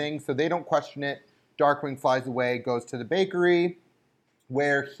type of thing. So they don't question it. Darkwing flies away, goes to the bakery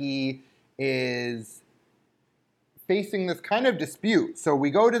where he is facing this kind of dispute. So we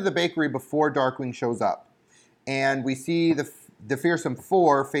go to the bakery before Darkwing shows up. And we see the fearsome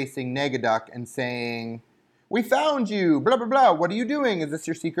four facing Negaduck and saying, we found you, blah, blah, blah. What are you doing? Is this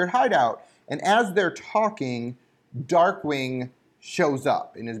your secret hideout? And as they're talking, Darkwing shows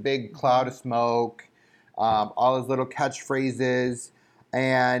up in his big cloud of smoke, all his little catchphrases.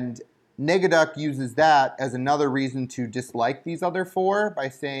 And Negaduck uses that as another reason to dislike these other four by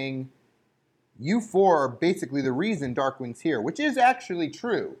saying, you four are basically the reason Darkwing's here, which is actually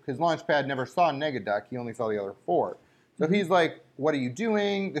true, because Launchpad never saw Negaduck. He only saw the other four. So he's like, what are you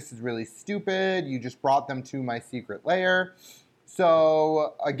doing? This is really stupid. You just brought them to my secret lair.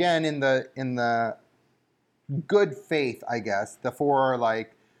 So, again, in the good faith, I guess, the four are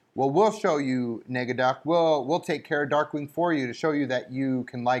like, well, we'll show you, Negaduck. We'll take care of Darkwing for you to show you that you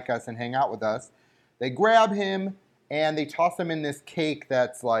can like us and hang out with us. They grab him, and they toss him in this cake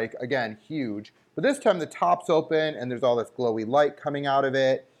that's, like, again, huge. But this time the top's open, and there's all this glowy light coming out of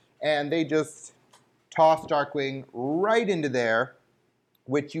it. And they just toss Darkwing right into there,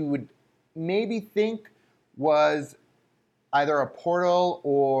 which you would maybe think was either a portal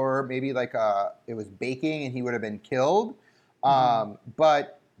or maybe like it was baking and he would have been killed.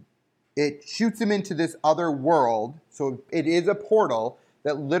 But it shoots him into this other world. So it is a portal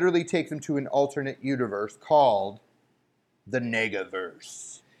that literally takes him to an alternate universe called the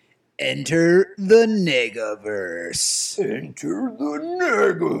Negaverse. Enter the Negaverse. Enter the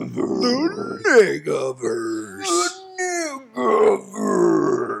Negaverse. The Negaverse. The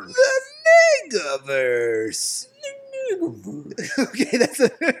Negaverse. The Negaverse. Okay, that's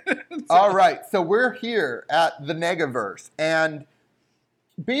a... All right, so we're here at the Negaverse, and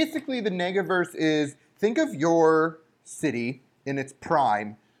basically the Negaverse is, think of your city in its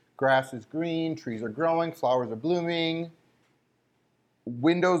prime. Grass is green, trees are growing, flowers are blooming,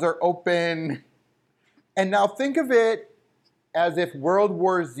 windows are open, and now think of it as if World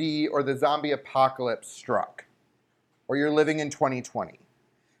War Z or the zombie apocalypse struck, or you're living in 2020.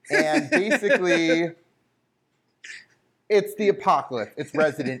 And basically, it's the apocalypse. It's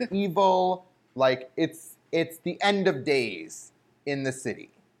Resident Evil. Like, it's the end of days in the city.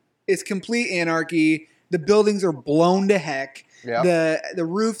 It's complete anarchy. The buildings are blown to heck. Yep. The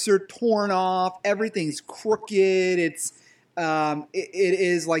roofs are torn off. Everything's crooked. It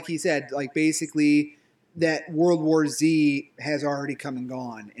is, like he said, like basically that World War Z has already come and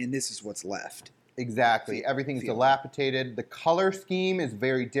gone, and this is what's left. Exactly. Everything's dilapidated. The color scheme is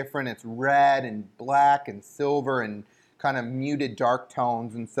very different. It's red and black and silver and kind of muted dark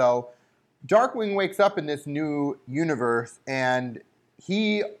tones. And so Darkwing wakes up in this new universe, and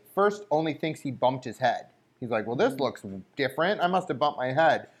he first only thinks he bumped his head. He's like, well, this looks different. I must have bumped my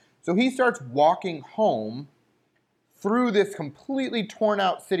head. So he starts walking home through this completely torn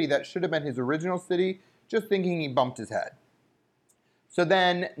out city that should have been his original city, just thinking he bumped his head. So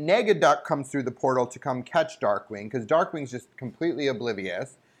then Negaduck comes through the portal to come catch Darkwing, because Darkwing's just completely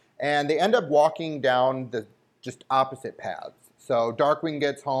oblivious. And they end up walking down the just opposite paths. So Darkwing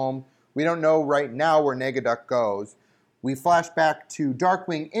gets home. We don't know right now where Negaduck goes. We flash back to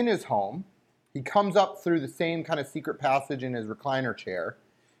Darkwing in his home. He comes up through the same kind of secret passage in his recliner chair.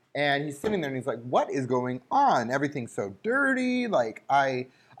 And he's sitting there and he's like, what is going on? Everything's so dirty. Like, I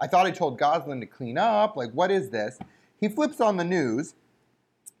thought I told Goslin to clean up. Like, what is this? He flips on the news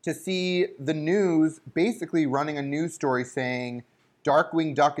to see the news basically running a news story saying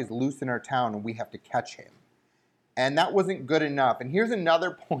Darkwing Duck is loose in our town and we have to catch him. And that wasn't good enough. And here's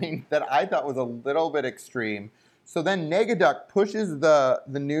another point that I thought was a little bit extreme. So then Negaduck pushes the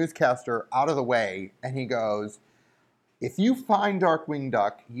newscaster out of the way, and he goes, if you find Darkwing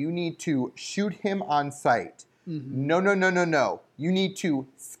Duck, you need to shoot him on sight. Mm-hmm. No. You need to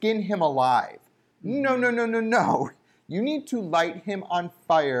skin him alive. No. You need to light him on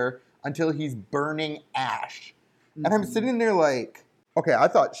fire until he's burning ash. Mm-hmm. And I'm sitting there like, okay, I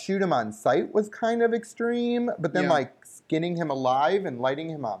thought shoot him on sight was kind of extreme, but then like skinning him alive and lighting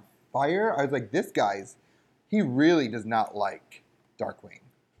him on fire, I was like, he really does not like Darkwing.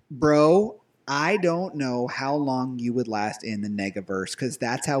 Bro, I don't know how long you would last in the Negaverse, because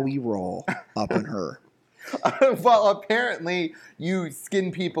that's how we roll up on her. Well, apparently you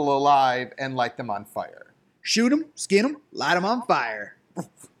skin people alive and light them on fire. Shoot them, skin them, light them on fire.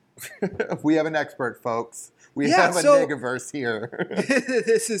 We have an expert, folks. We have a Negaverse here.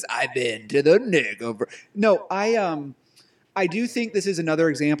 This is, I've been to the Negaverse. No, I do think this is another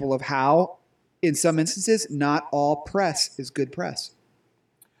example of how, in some instances, not all press is good press.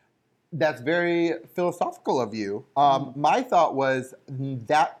 That's very philosophical of you. My thought was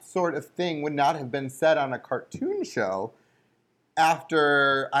that sort of thing would not have been said on a cartoon show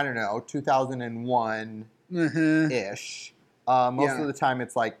after, I don't know, 2001-ish. Most of the time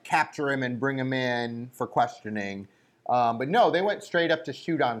it's like capture him and bring him in for questioning. But no, they went straight up to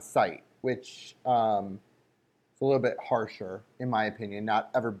shoot on sight, which is a little bit harsher, in my opinion. Not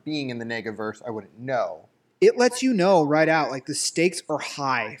ever being in the Negaverse, I wouldn't know. It lets you know right out, like the stakes are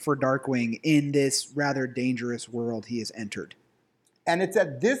high for Darkwing in this rather dangerous world he has entered. And it's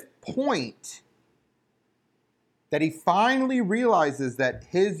at this point that he finally realizes that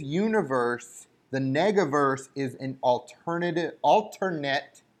his universe The Negaverse is an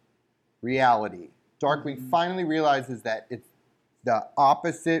alternate reality. Darkwing finally realizes that it's the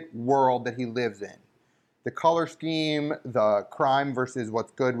opposite world that he lives in. The color scheme, the crime versus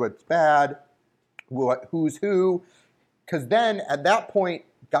what's good, what's bad, who's who. Because then, at that point,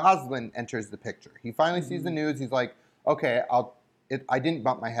 Goslin enters the picture. He finally sees the news. He's like, okay, I didn't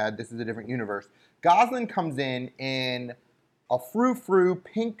bump my head. This is a different universe. Goslin comes in a frou-frou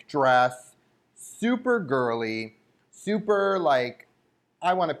pink dress, super girly, super like,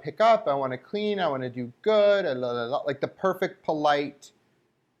 I want to pick up, I want to clean, I want to do good, like the perfect, polite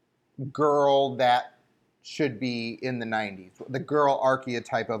girl that should be in the 90s. The girl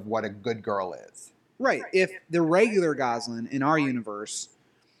archetype of what a good girl is. Right. If the regular Goslin in our universe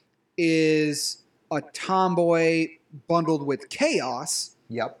is a tomboy bundled with chaos,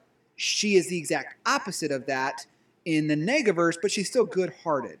 yep, she is the exact opposite of that in the Negaverse, but she's still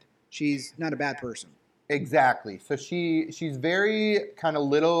good-hearted. She's not a bad person. Exactly. So she's very kind of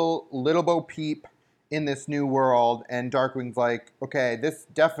little Bo Peep in this new world, and Darkwing's like, okay, this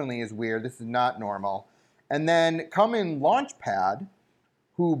definitely is weird. This is not normal. And then come in Launchpad,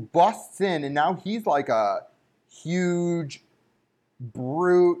 who busts in, and now he's like a huge,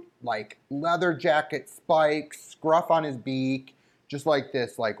 brute, like leather jacket, spikes, scruff on his beak, just like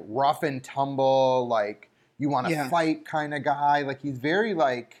this, like rough and tumble, like you want to fight kind of guy. Like he's very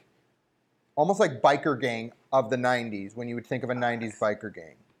like, almost like biker gang of the 90s when you would think of a 90s biker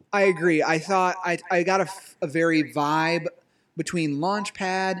gang. I agree. I thought I got a very vibe between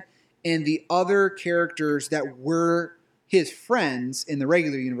Launchpad and the other characters that were his friends in the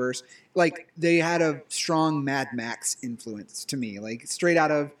regular universe. Like they had a strong Mad Max influence to me, like straight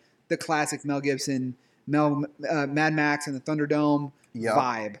out of the classic Mel Gibson, Mad Max and the Thunderdome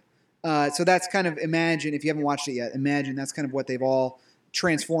vibe. So that's kind of, imagine, if you haven't watched it yet, imagine that's kind of what they've all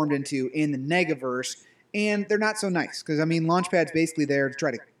transformed into in the Negaverse. And they're not so nice because, I mean, Launchpad's basically there to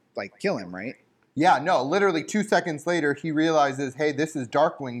try to like kill him, right? Yeah, no, literally 2 seconds later, he realizes, hey, this is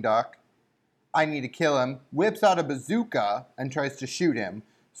Darkwing Duck. I need to kill him. Whips out a bazooka and tries to shoot him.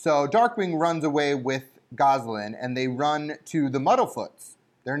 So Darkwing runs away with Goslin, and they run to the Muddlefoots,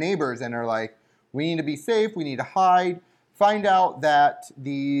 their neighbors, and are like, we need to be safe, we need to hide. Find out that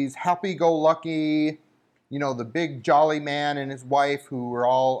these happy-go-lucky, you know, the big jolly man and his wife who were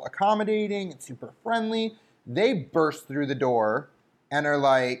all accommodating and super friendly, they burst through the door and are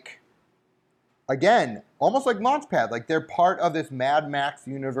like, again, almost like Launchpad, like they're part of this Mad Max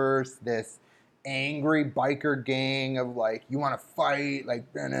universe, this angry biker gang of like, you want to fight, like,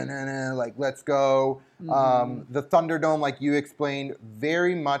 like, let's go. The Thunderdome, like you explained,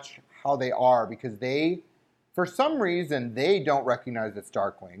 very much how they are, because they, for some reason, they don't recognize it's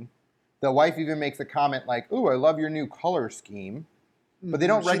Darkwing. The wife even makes a comment like, ooh, I love your new color scheme. But they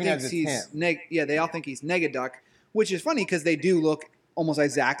don't recognize it's him. They all think he's Negaduck, which is funny because they do look almost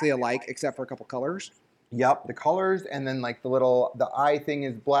exactly alike except for a couple colors. Yep, the colors, and then like the eye thing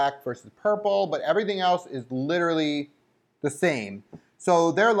is black versus purple, but everything else is literally the same.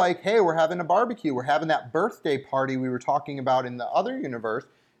 So they're like, hey, we're having a barbecue. We're having that birthday party we were talking about in the other universe.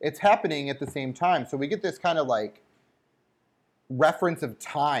 It's happening at the same time. So we get this kind of like reference of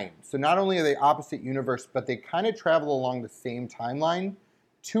time. So not only are they opposite universe, but they kind of travel along the same timeline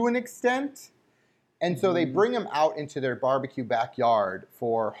to an extent. And so they bring him out into their barbecue backyard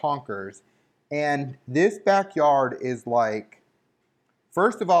for honkers. And this backyard is like,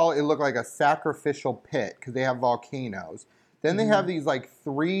 first of all, it looked like a sacrificial pit because they have volcanoes. Then they have these like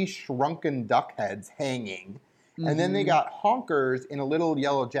 3 shrunken duck heads hanging. And then they got honkers in a little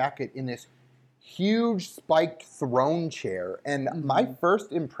yellow jacket in this huge spiked throne chair. And my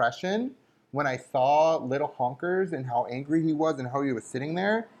first impression when I saw little honkers and how angry he was and how he was sitting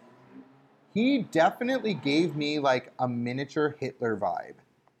there, he definitely gave me like a miniature Hitler vibe.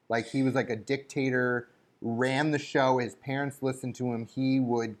 Like he was like a dictator, ran the show, his parents listened to him, he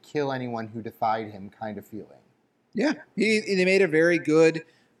would kill anyone who defied him kind of feeling. Yeah, they made a very good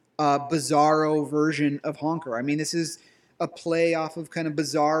Bizarro version of Honker. I mean, this is a play off of kind of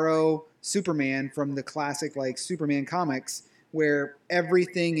Bizarro Superman from the classic like Superman comics, where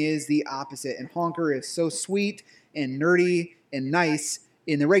everything is the opposite. And Honker is so sweet and nerdy and nice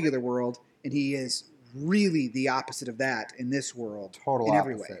in the regular world, and he is really the opposite of that in this world. Total in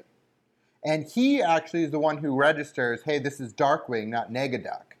opposite. Every way. And he actually is the one who registers, hey, this is Darkwing, not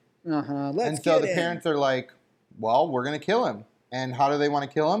Negaduck. And so the parents are like, well, we're going to kill him. And how do they want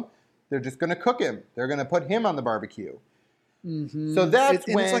to kill him? They're just going to cook him. They're going to put him on the barbecue. So that's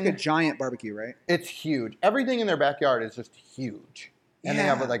when... It's like a giant barbecue, right? It's huge. Everything in their backyard is just huge. And they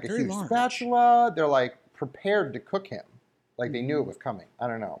have like a huge large. spatula. They're like prepared to cook him. Like they knew it was coming. I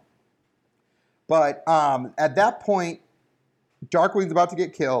don't know. But at that point, Darkwing's about to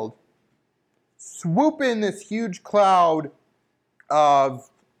get killed. Swoop in this huge cloud of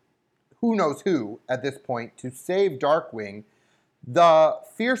who knows who at this point to save Darkwing. The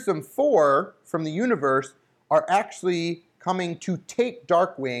fearsome four from the universe are actually coming to take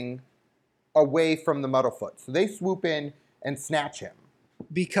Darkwing away from the Muddlefoot. So they swoop in and snatch him.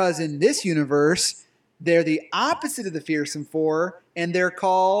 Because in this universe, they're the opposite of the fearsome four, and they're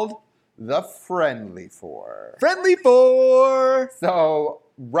called the Friendly Four. Friendly Four! So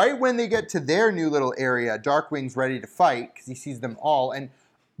right when they get to their new little area, Darkwing's ready to fight because he sees them all. And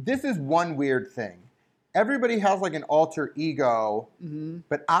this is one weird thing. Everybody has like an alter ego,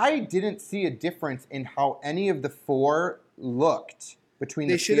 but I didn't see a difference in how any of the four looked between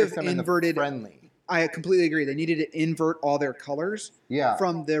the fearsome and the friendly. I completely agree. They needed to invert all their colors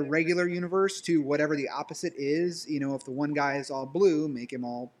from the regular universe to whatever the opposite is. You know, if the one guy is all blue, make him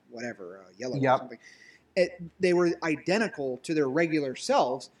all whatever, yellow or something. They were identical to their regular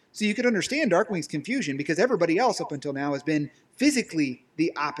selves. So you could understand Darkwing's confusion because everybody else up until now has been physically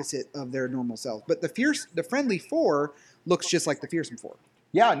the opposite of their normal selves. But the Friendly Four looks just like the fearsome four.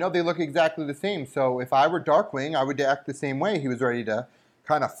 Yeah, no, they look exactly the same. So if I were Darkwing, I would act the same way. He was ready to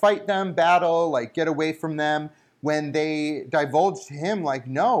kind of fight them, battle, like get away from them. When they divulged to him, like,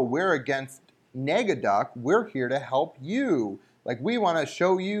 no, we're against Negaduck. We're here to help you. Like, we want to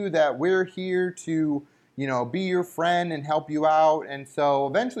show you that we're here to, you know, be your friend and help you out. And so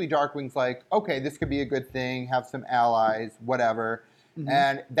eventually Darkwing's like, okay, this could be a good thing, have some allies, whatever.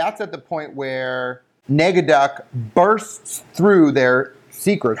 And that's at the point where Negaduck bursts through their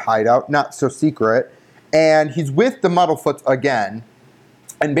secret hideout, not so secret, and he's with the Muddlefoots again.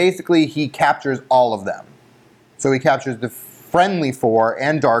 And basically, he captures all of them. So he captures the Friendly Four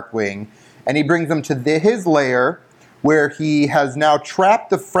and Darkwing, and he brings them to his lair, where he has now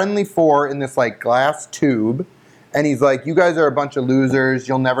trapped the Friendly Four in this like glass tube. And he's like, you guys are a bunch of losers.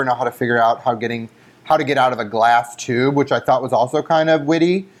 You'll never know how to figure out how to get out of a glass tube, which I thought was also kind of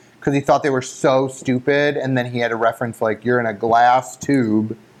witty, because he thought they were so stupid. And then he had a reference like, you're in a glass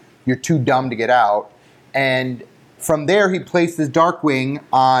tube. You're too dumb to get out. And from there, he places Darkwing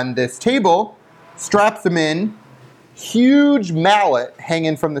on this table, straps him in, huge mallet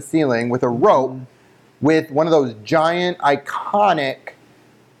hanging from the ceiling with a rope with one of those giant, iconic,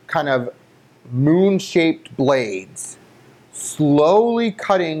 kind of moon-shaped blades, slowly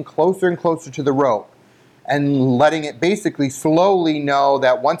cutting closer and closer to the rope and letting it basically slowly know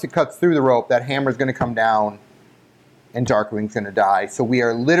that once it cuts through the rope, that hammer's going to come down and Darkwing's going to die. So we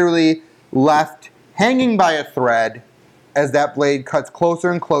are literally left hanging by a thread as that blade cuts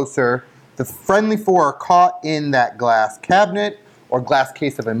closer and closer. The Friendly Four are caught in that glass cabinet, or glass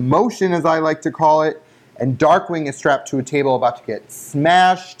case of emotion as I like to call it, and Darkwing is strapped to a table about to get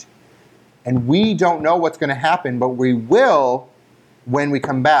smashed, and we don't know what's going to happen, but we will when we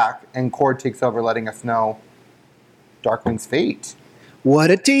come back and Cord takes over letting us know Darkwing's fate.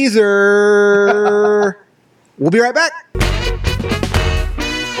 What a teaser! We'll be right back.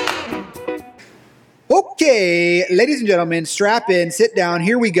 Okay, ladies and gentlemen, strap in, sit down.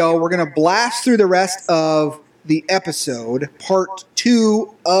 Here we go. We're going to blast through the rest of the episode, part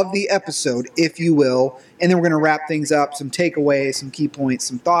 2 of the episode, if you will. And then we're going to wrap things up, some takeaways, some key points,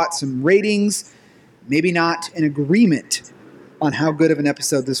 some thoughts, some ratings. Maybe not an agreement on how good of an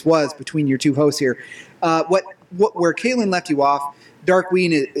episode this was between your two hosts here. Where Caitlin left you off,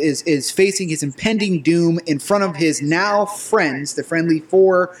 Darkwing is facing his impending doom in front of his now friends, the Friendly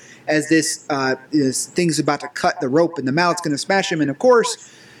Four, as this thing's about to cut the rope and the mallet's going to smash him. And of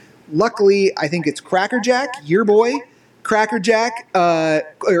course, luckily, I think it's Crackerjack, your boy, Crackerjack,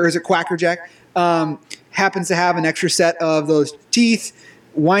 or is it Quackerjack, happens to have an extra set of those teeth,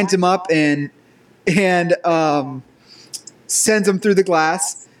 winds him up and sends him through the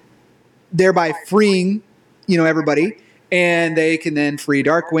glass, thereby freeing, everybody. And they can then free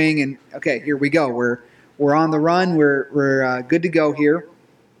Darkwing. And okay, here we go. We're on the run. We're good to go here.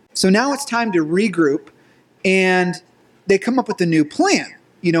 So now it's time to regroup, and they come up with a new plan.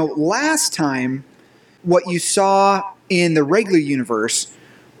 Last time, what you saw in the regular universe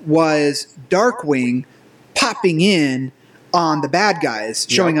was Darkwing popping in on the bad guys,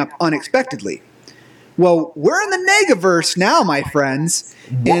 showing up unexpectedly. Well, we're in the Negaverse now, my friends.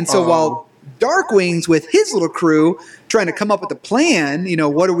 And so while Darkwing's with his little crew trying to come up with a plan,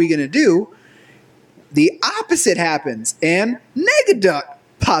 what are we going to do? The opposite happens, and Negaduck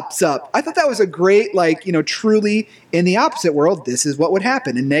pops up. I thought that was a great, truly in the opposite world, this is what would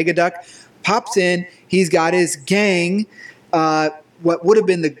happen. And Negaduck pops in. He's got his gang, what would have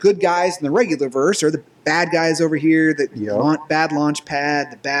been the good guys in the regular verse, or the bad guys over here, the bad launch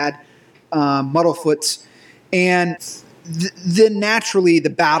pad, the bad Muddlefoots, and then naturally the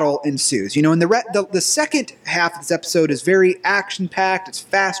battle ensues. You know, and the second half of this episode is very action packed. It's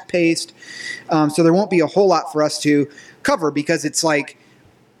fast paced, so there won't be a whole lot for us to cover because it's like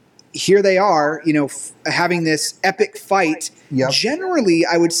here they are, you know, having this epic fight. Yep. Generally,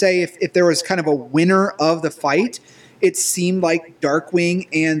 I would say if there was kind of a winner of the fight, it seemed like Darkwing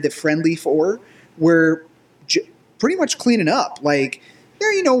and the Friendly Four were pretty much cleaning up. Like,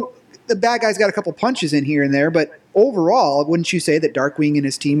 there, you know, the bad guys got a couple punches in here and there, but overall, wouldn't you say that Darkwing and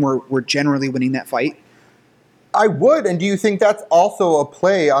his team were generally winning that fight? I would, and do you think that's also a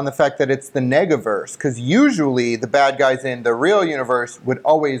play on the fact that it's the Negaverse? Because usually the bad guys in the real universe would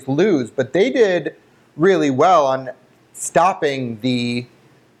always lose, but they did really well on stopping the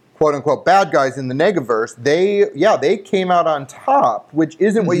quote-unquote bad guys in the Negaverse. They came out on top, which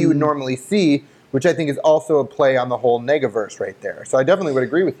isn't what you would normally see, which I think is also a play on the whole Negaverse right there. So I definitely would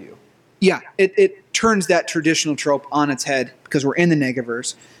agree with you. Yeah, it turns that traditional trope on its head because we're in the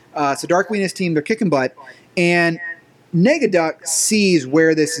Negaverse. So Darkwing and his team, they're kicking butt. And Negaduck sees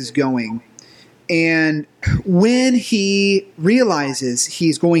where this is going. And when he realizes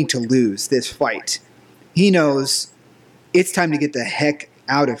he's going to lose this fight, he knows it's time to get the heck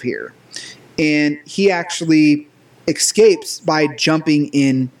out of here. And he actually escapes by jumping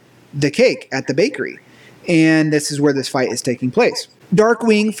in the cake at the bakery. And this is where this fight is taking place.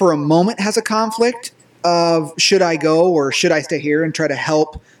 Darkwing, for a moment, has a conflict of should I go or should I stay here and try to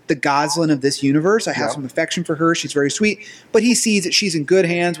help the Goslin of this universe. I have some affection for her. She's very sweet. But he sees that she's in good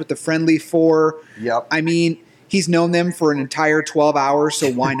hands with the Friendly Four. Yep. I mean, he's known them for an entire 12 hours,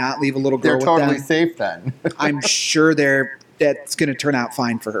 so why not leave a little girl with them? They're totally safe then. I'm sure that's going to turn out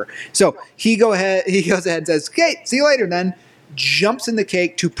fine for her. So he goes ahead and says, okay, see you later then. Jumps in the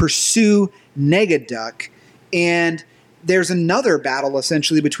cake to pursue Negaduck. And there's another battle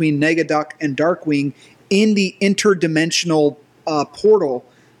essentially between Negaduck and Darkwing in the interdimensional portal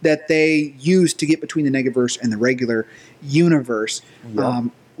that they use to get between the Negaverse and the regular universe.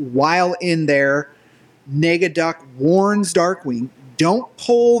 Yep. While in there, Negaduck warns Darkwing, don't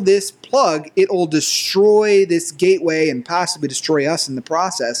pull this plug. It'll destroy this gateway and possibly destroy us in the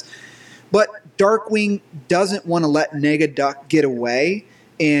process. But Darkwing doesn't want to let Negaduck get away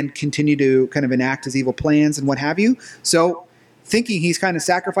and continue to kind of enact his evil plans and what have you. So thinking he's kind of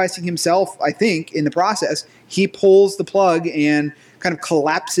sacrificing himself, I think, in the process, he pulls the plug and kind of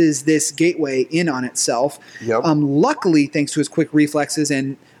collapses this gateway in on itself. Yep. Luckily, thanks to his quick reflexes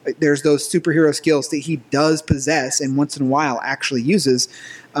and there's those superhero skills that he does possess and once in a while actually uses,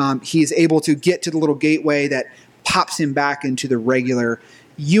 he's able to get to the little gateway that pops him back into the regular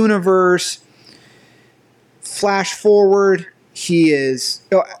universe. Flash forward, he's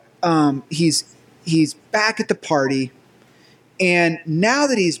back at the party, and now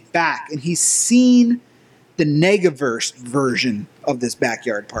that he's back and he's seen the Negaverse version of this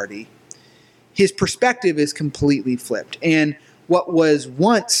backyard party, his perspective is completely flipped. And what was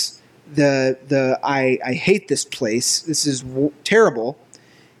once I hate this place, this is terrible,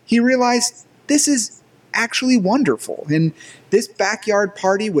 he realized this is actually wonderful. And this backyard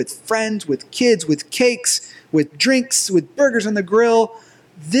party with friends, with kids, with cakes, with drinks, with burgers on the grill,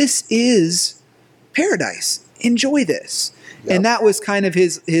 this is paradise. Enjoy this. Yep. And that was kind of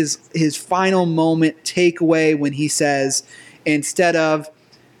his final moment takeaway when he says, instead of,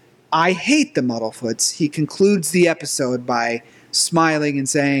 I hate the Muddlefoots, he concludes the episode by smiling and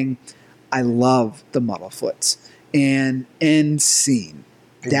saying, I love the Muddlefoots. And end scene.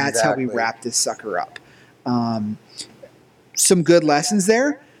 That's how we wrap this sucker up. Some good lessons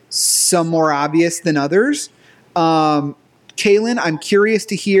there, some more obvious than others. Kaylin, I'm curious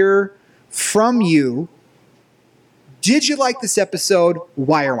to hear from you. Did you like this episode?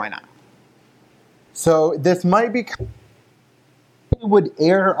 Why or why not? So this might be would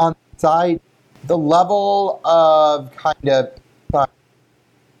err on the side, the level of kind of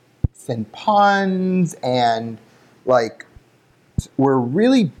and puns and like were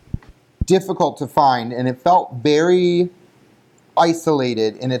really difficult to find, and it felt very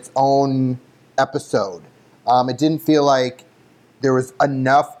isolated in its own episode. It didn't feel like there was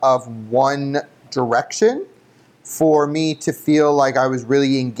enough of one direction for me to feel like I was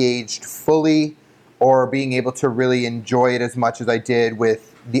really engaged fully or being able to really enjoy it as much as I did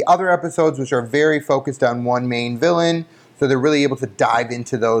with the other episodes, which are very focused on one main villain. So they're really able to dive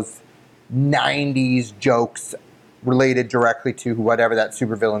into those 90s jokes related directly to whatever that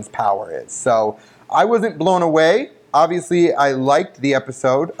supervillain's power is. So I wasn't blown away. Obviously, I liked the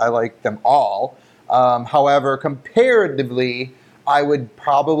episode. I liked them all. However, comparatively, I would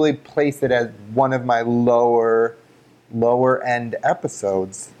probably place it as one of my lower end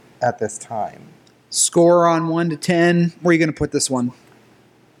episodes at this time. Score on 1 to 10. Where are you going to put this one?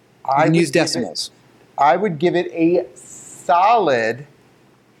 You can use decimals. I would give it a solid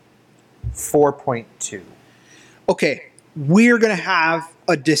 4.2. Okay, we're going to have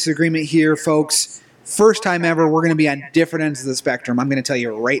a disagreement here, folks. First time ever, we're going to be on different ends of the spectrum. I'm going to tell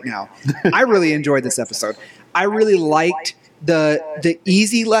you right now. I really enjoyed this episode. I really liked the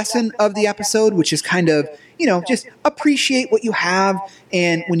easy lesson of the episode, which is kind of, just appreciate what you have.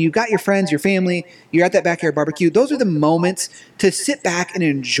 And when you got your friends, your family, you're at that backyard barbecue, those are the moments to sit back and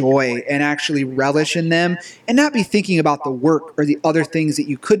enjoy and actually relish in them and not be thinking about the work or the other things that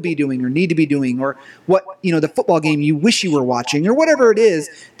you could be doing or need to be doing or what, the football game you wish you were watching or whatever it is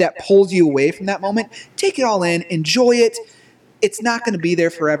that pulls you away from that moment. Take it all in, enjoy it. It's not going to be there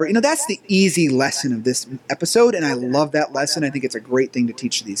forever. That's the easy lesson of this episode, and I love that lesson. I think it's a great thing to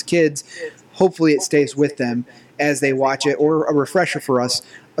teach these kids. Hopefully it stays with them as they watch it, or a refresher for us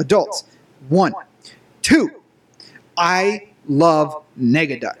adults. 1. 2, I love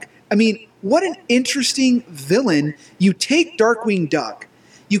Negaduck. I mean, what an interesting villain. You take Darkwing Duck,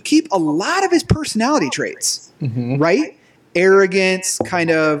 you keep a lot of his personality traits, right? Arrogance,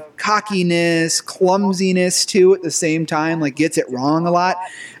 kind of cockiness, clumsiness too at the same time, like gets it wrong a lot.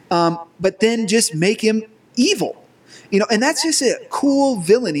 But then just make him evil. And that's just a cool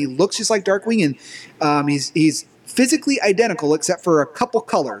villain. He looks just like Darkwing, and he's physically identical except for a couple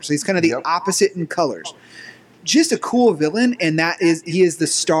colors. He's kind of the opposite in colors. Just a cool villain, and he is the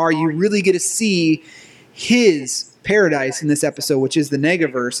star. You really get to see his paradise in this episode, which is the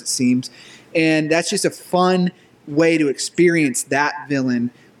Negaverse, it seems. And that's just a fun way to experience that villain.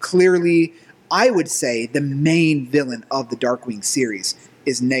 Clearly, I would say the main villain of the Darkwing series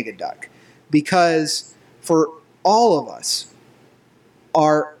is Negaduck, because for all of us,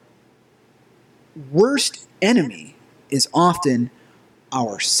 our worst enemy is often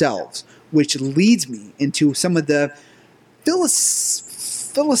ourselves, which leads me into some of the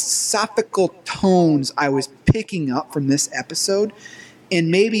philosophical tones I was picking up from this episode,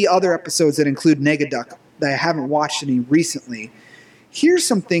 and maybe other episodes that include Negaduck that I haven't watched any recently. Here's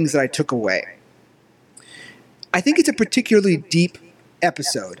some things that I took away. I think it's a particularly deep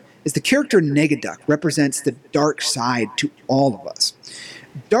episode, as the character Negaduck represents the dark side to all of us.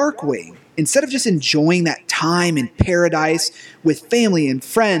 Darkwing, instead of just enjoying that time in paradise with family and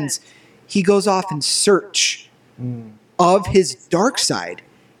friends, he goes off in search of his dark side,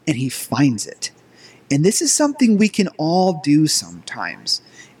 and he finds it. And this is something we can all do sometimes.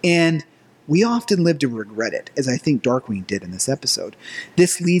 And we often live to regret it, as I think Darkwing did in this episode.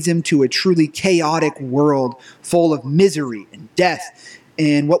 This leads him to a truly chaotic world full of misery and death.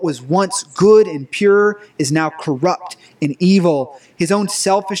 And what was once good and pure is now corrupt and evil. His own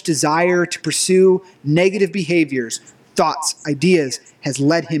selfish desire to pursue negative behaviors, thoughts, ideas has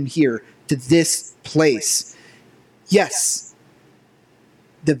led him here to this place. Yes,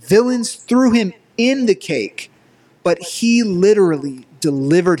 the villains threw him in the cake, but he literally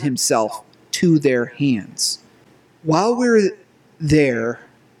delivered himself to their hands. While we're there,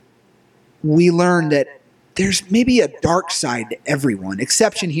 we learn that there's maybe a dark side to everyone,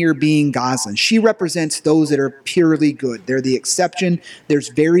 exception here being Goslin. She represents those that are purely good. They're the exception. There's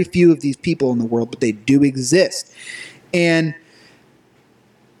very few of these people in the world, but they do exist. And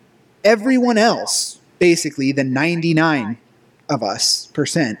everyone else, basically the 99 of us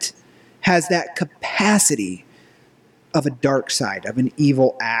 %, has that capacity of a dark side, of an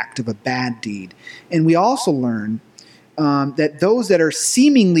evil act, of a bad deed. And we also learn that those that are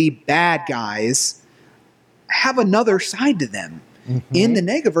seemingly bad guys have another side to them. In the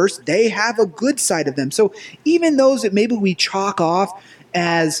Negaverse, they have a good side of them. So even those that maybe we chalk off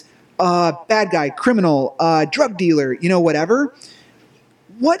as bad guy, criminal, drug dealer, whatever,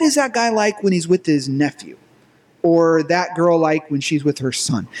 what is that guy like when he's with his nephew? Or that girl like when she's with her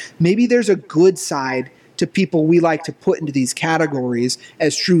son? Maybe there's a good side to people we like to put into these categories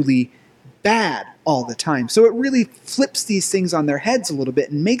as truly bad all the time. So it really flips these things on their heads a little bit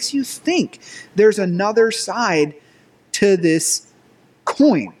and makes you think there's another side to this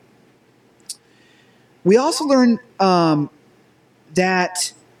coin. We also learn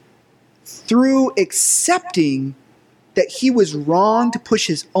that through accepting that he was wrong to push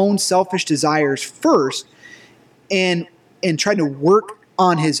his own selfish desires first and trying to work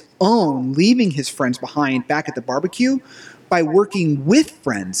on his own, leaving his friends behind back at the barbecue, by working with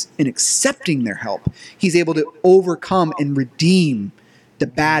friends and accepting their help, he's able to overcome and redeem the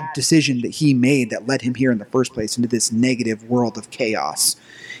bad decision that he made that led him here in the first place into this negative world of chaos.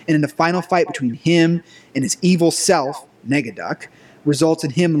 And in the final fight between him and his evil self, Negaduck, results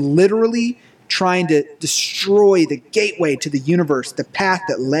in him literally trying to destroy the gateway to the universe, the path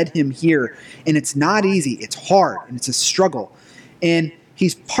that led him here. And it's not easy. It's hard, and it's a struggle. And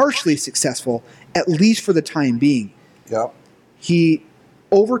he's partially successful, at least for the time being. Yep. He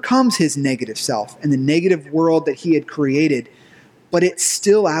overcomes his negative self and the negative world that he had created, but it's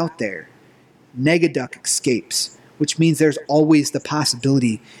still out there. Negaduck escapes, which means there's always the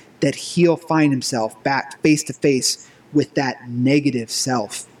possibility that he'll find himself back face to face with that negative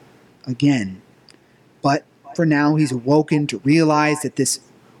self again. But for now, he's awoken to realize that this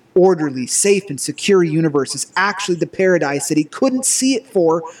orderly, safe, and secure universe is actually the paradise that he couldn't see it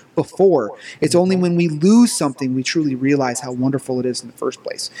for before. It's only when we lose something we truly realize how wonderful it is in the first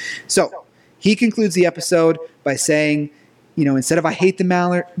place. So he concludes the episode by saying, you know, instead of I hate the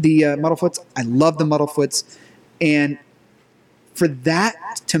Muddlefoots, I love the Muddlefoots. And for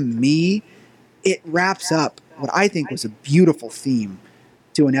that, to me, it wraps up what I think was a beautiful theme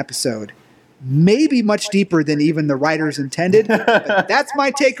to an episode. Maybe much deeper than even the writers intended. But that's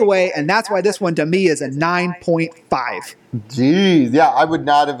my takeaway, and that's why this one to me is a 9.5. Jeez, yeah, I would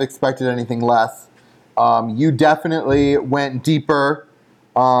not have expected anything less. You definitely went deeper.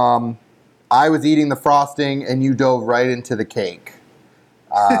 I was eating the frosting, and you dove right into the cake.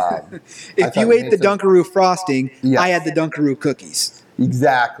 If you ate the Dunkaroo frosting, yes. I had the Dunkaroo cookies.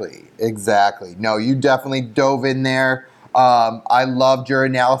 Exactly. No, you definitely dove in there. I loved your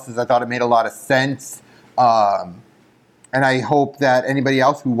analysis. I thought it made a lot of sense. And I hope that anybody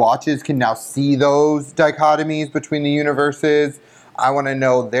else who watches can now see those dichotomies between the universes. I want to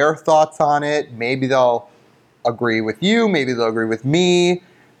know their thoughts on it. Maybe they'll agree with you. Maybe they'll agree with me.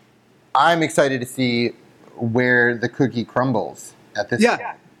 I'm excited to see where the cookie crumbles at this point.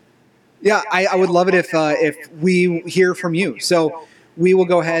 Yeah, I would love it if we hear from you. So we will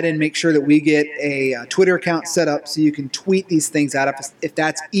go ahead and make sure that we get a Twitter account set up so you can tweet these things out if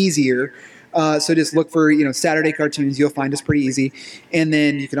that's easier. So just look for Saturday Cartoons. You'll find us pretty easy. And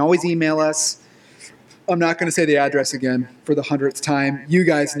then you can always email us. I'm not going to say the address again for the 100th time. You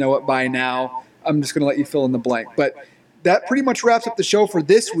guys know it by now. I'm just going to let you fill in the blank. But that pretty much wraps up the show for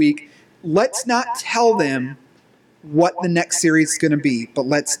this week. Let's not tell them what the next series is going to be, but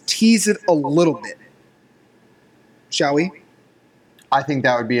let's tease it a little bit. Shall we? I think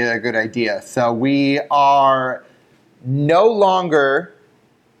that would be a good idea. So we are we're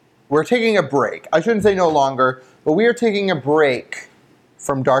taking a break. I shouldn't say no longer, but we are taking a break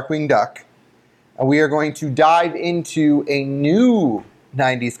from Darkwing Duck, and we are going to dive into a new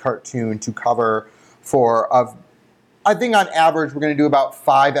 90s cartoon to cover I think on average, we're going to do about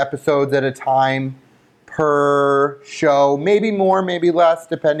 5 episodes at a time per show. Maybe more, maybe less,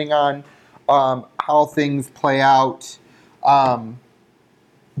 depending on how things play out.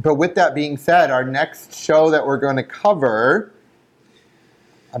 But with that being said, our next show that we're going to cover,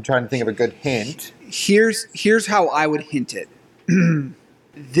 I'm trying to think of a good hint. Here's how I would hint it.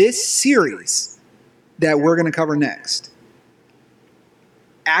 This series that we're going to cover next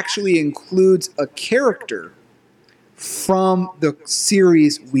actually includes a character from the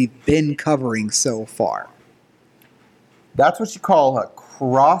series we've been covering so far. That's what you call a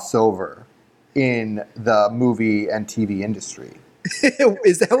crossover in the movie and TV industry.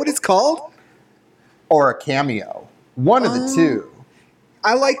 Is that what it's called? Or a cameo. One of the two.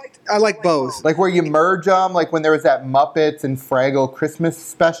 I like both. Like where you merge them, like when there was that Muppets and Fraggle Christmas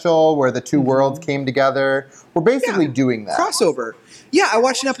special where the two worlds came together. We're basically doing that. Crossover. Yeah, I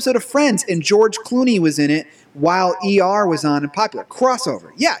watched an episode of Friends and George Clooney was in it while ER was on and popular.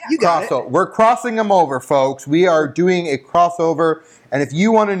 Crossover. Yeah, you got it. We're crossing them over, folks. We are doing a crossover. And if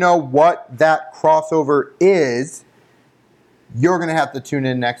you want to know what that crossover is, you're going to have to tune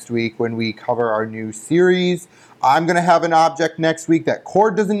in next week when we cover our new series. I'm going to have an object next week that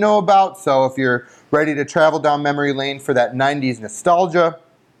Cord doesn't know about. So if you're ready to travel down memory lane for that 90s nostalgia,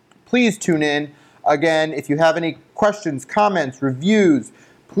 please tune in. Again, if you have any questions, comments, reviews,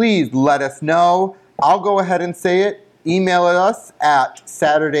 please let us know. I'll go ahead and say it. Email us at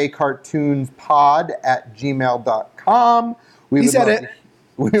SaturdayCartoonsPod@gmail.com. You said it.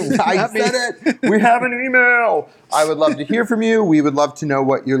 I said it. We have an email. I would love to hear from you. We would love to know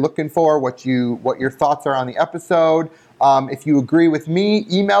what you're looking for, what your thoughts are on the episode. If you agree with me,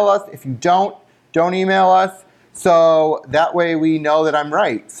 email us. If you don't email us. So that way we know that I'm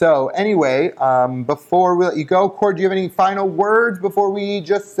right. So anyway, before we let you go, Cord, do you have any final words before we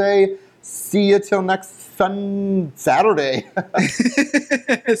just say see you till next Saturday?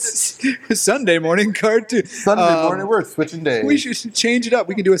 Sunday morning cartoon. Sunday morning, we're switching days. We should change it up.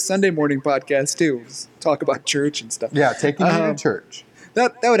 We can do a Sunday morning podcast too. Talk about church and stuff. Yeah, taking you to church.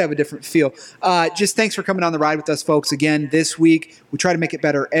 That would have a different feel. Just thanks for coming on the ride with us, folks. Again, this week, we try to make it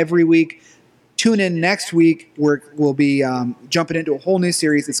better every week. Tune in next week where we'll be jumping into a whole new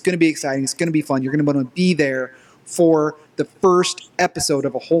series. It's going to be exciting. It's going to be fun. You're going to want to be there for the first episode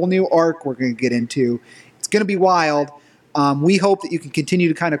of a whole new arc we're going to get into. It's going to be wild. We hope that you can continue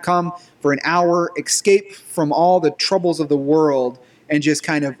to kind of come for an hour, escape from all the troubles of the world, and just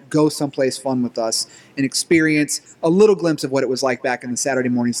kind of go someplace fun with us and experience a little glimpse of what it was like back in the Saturday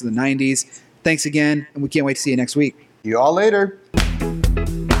mornings of the 90s. Thanks again, and we can't wait to see you next week. See you all later.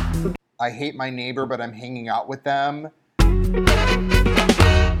 I hate my neighbor, but I'm hanging out with them.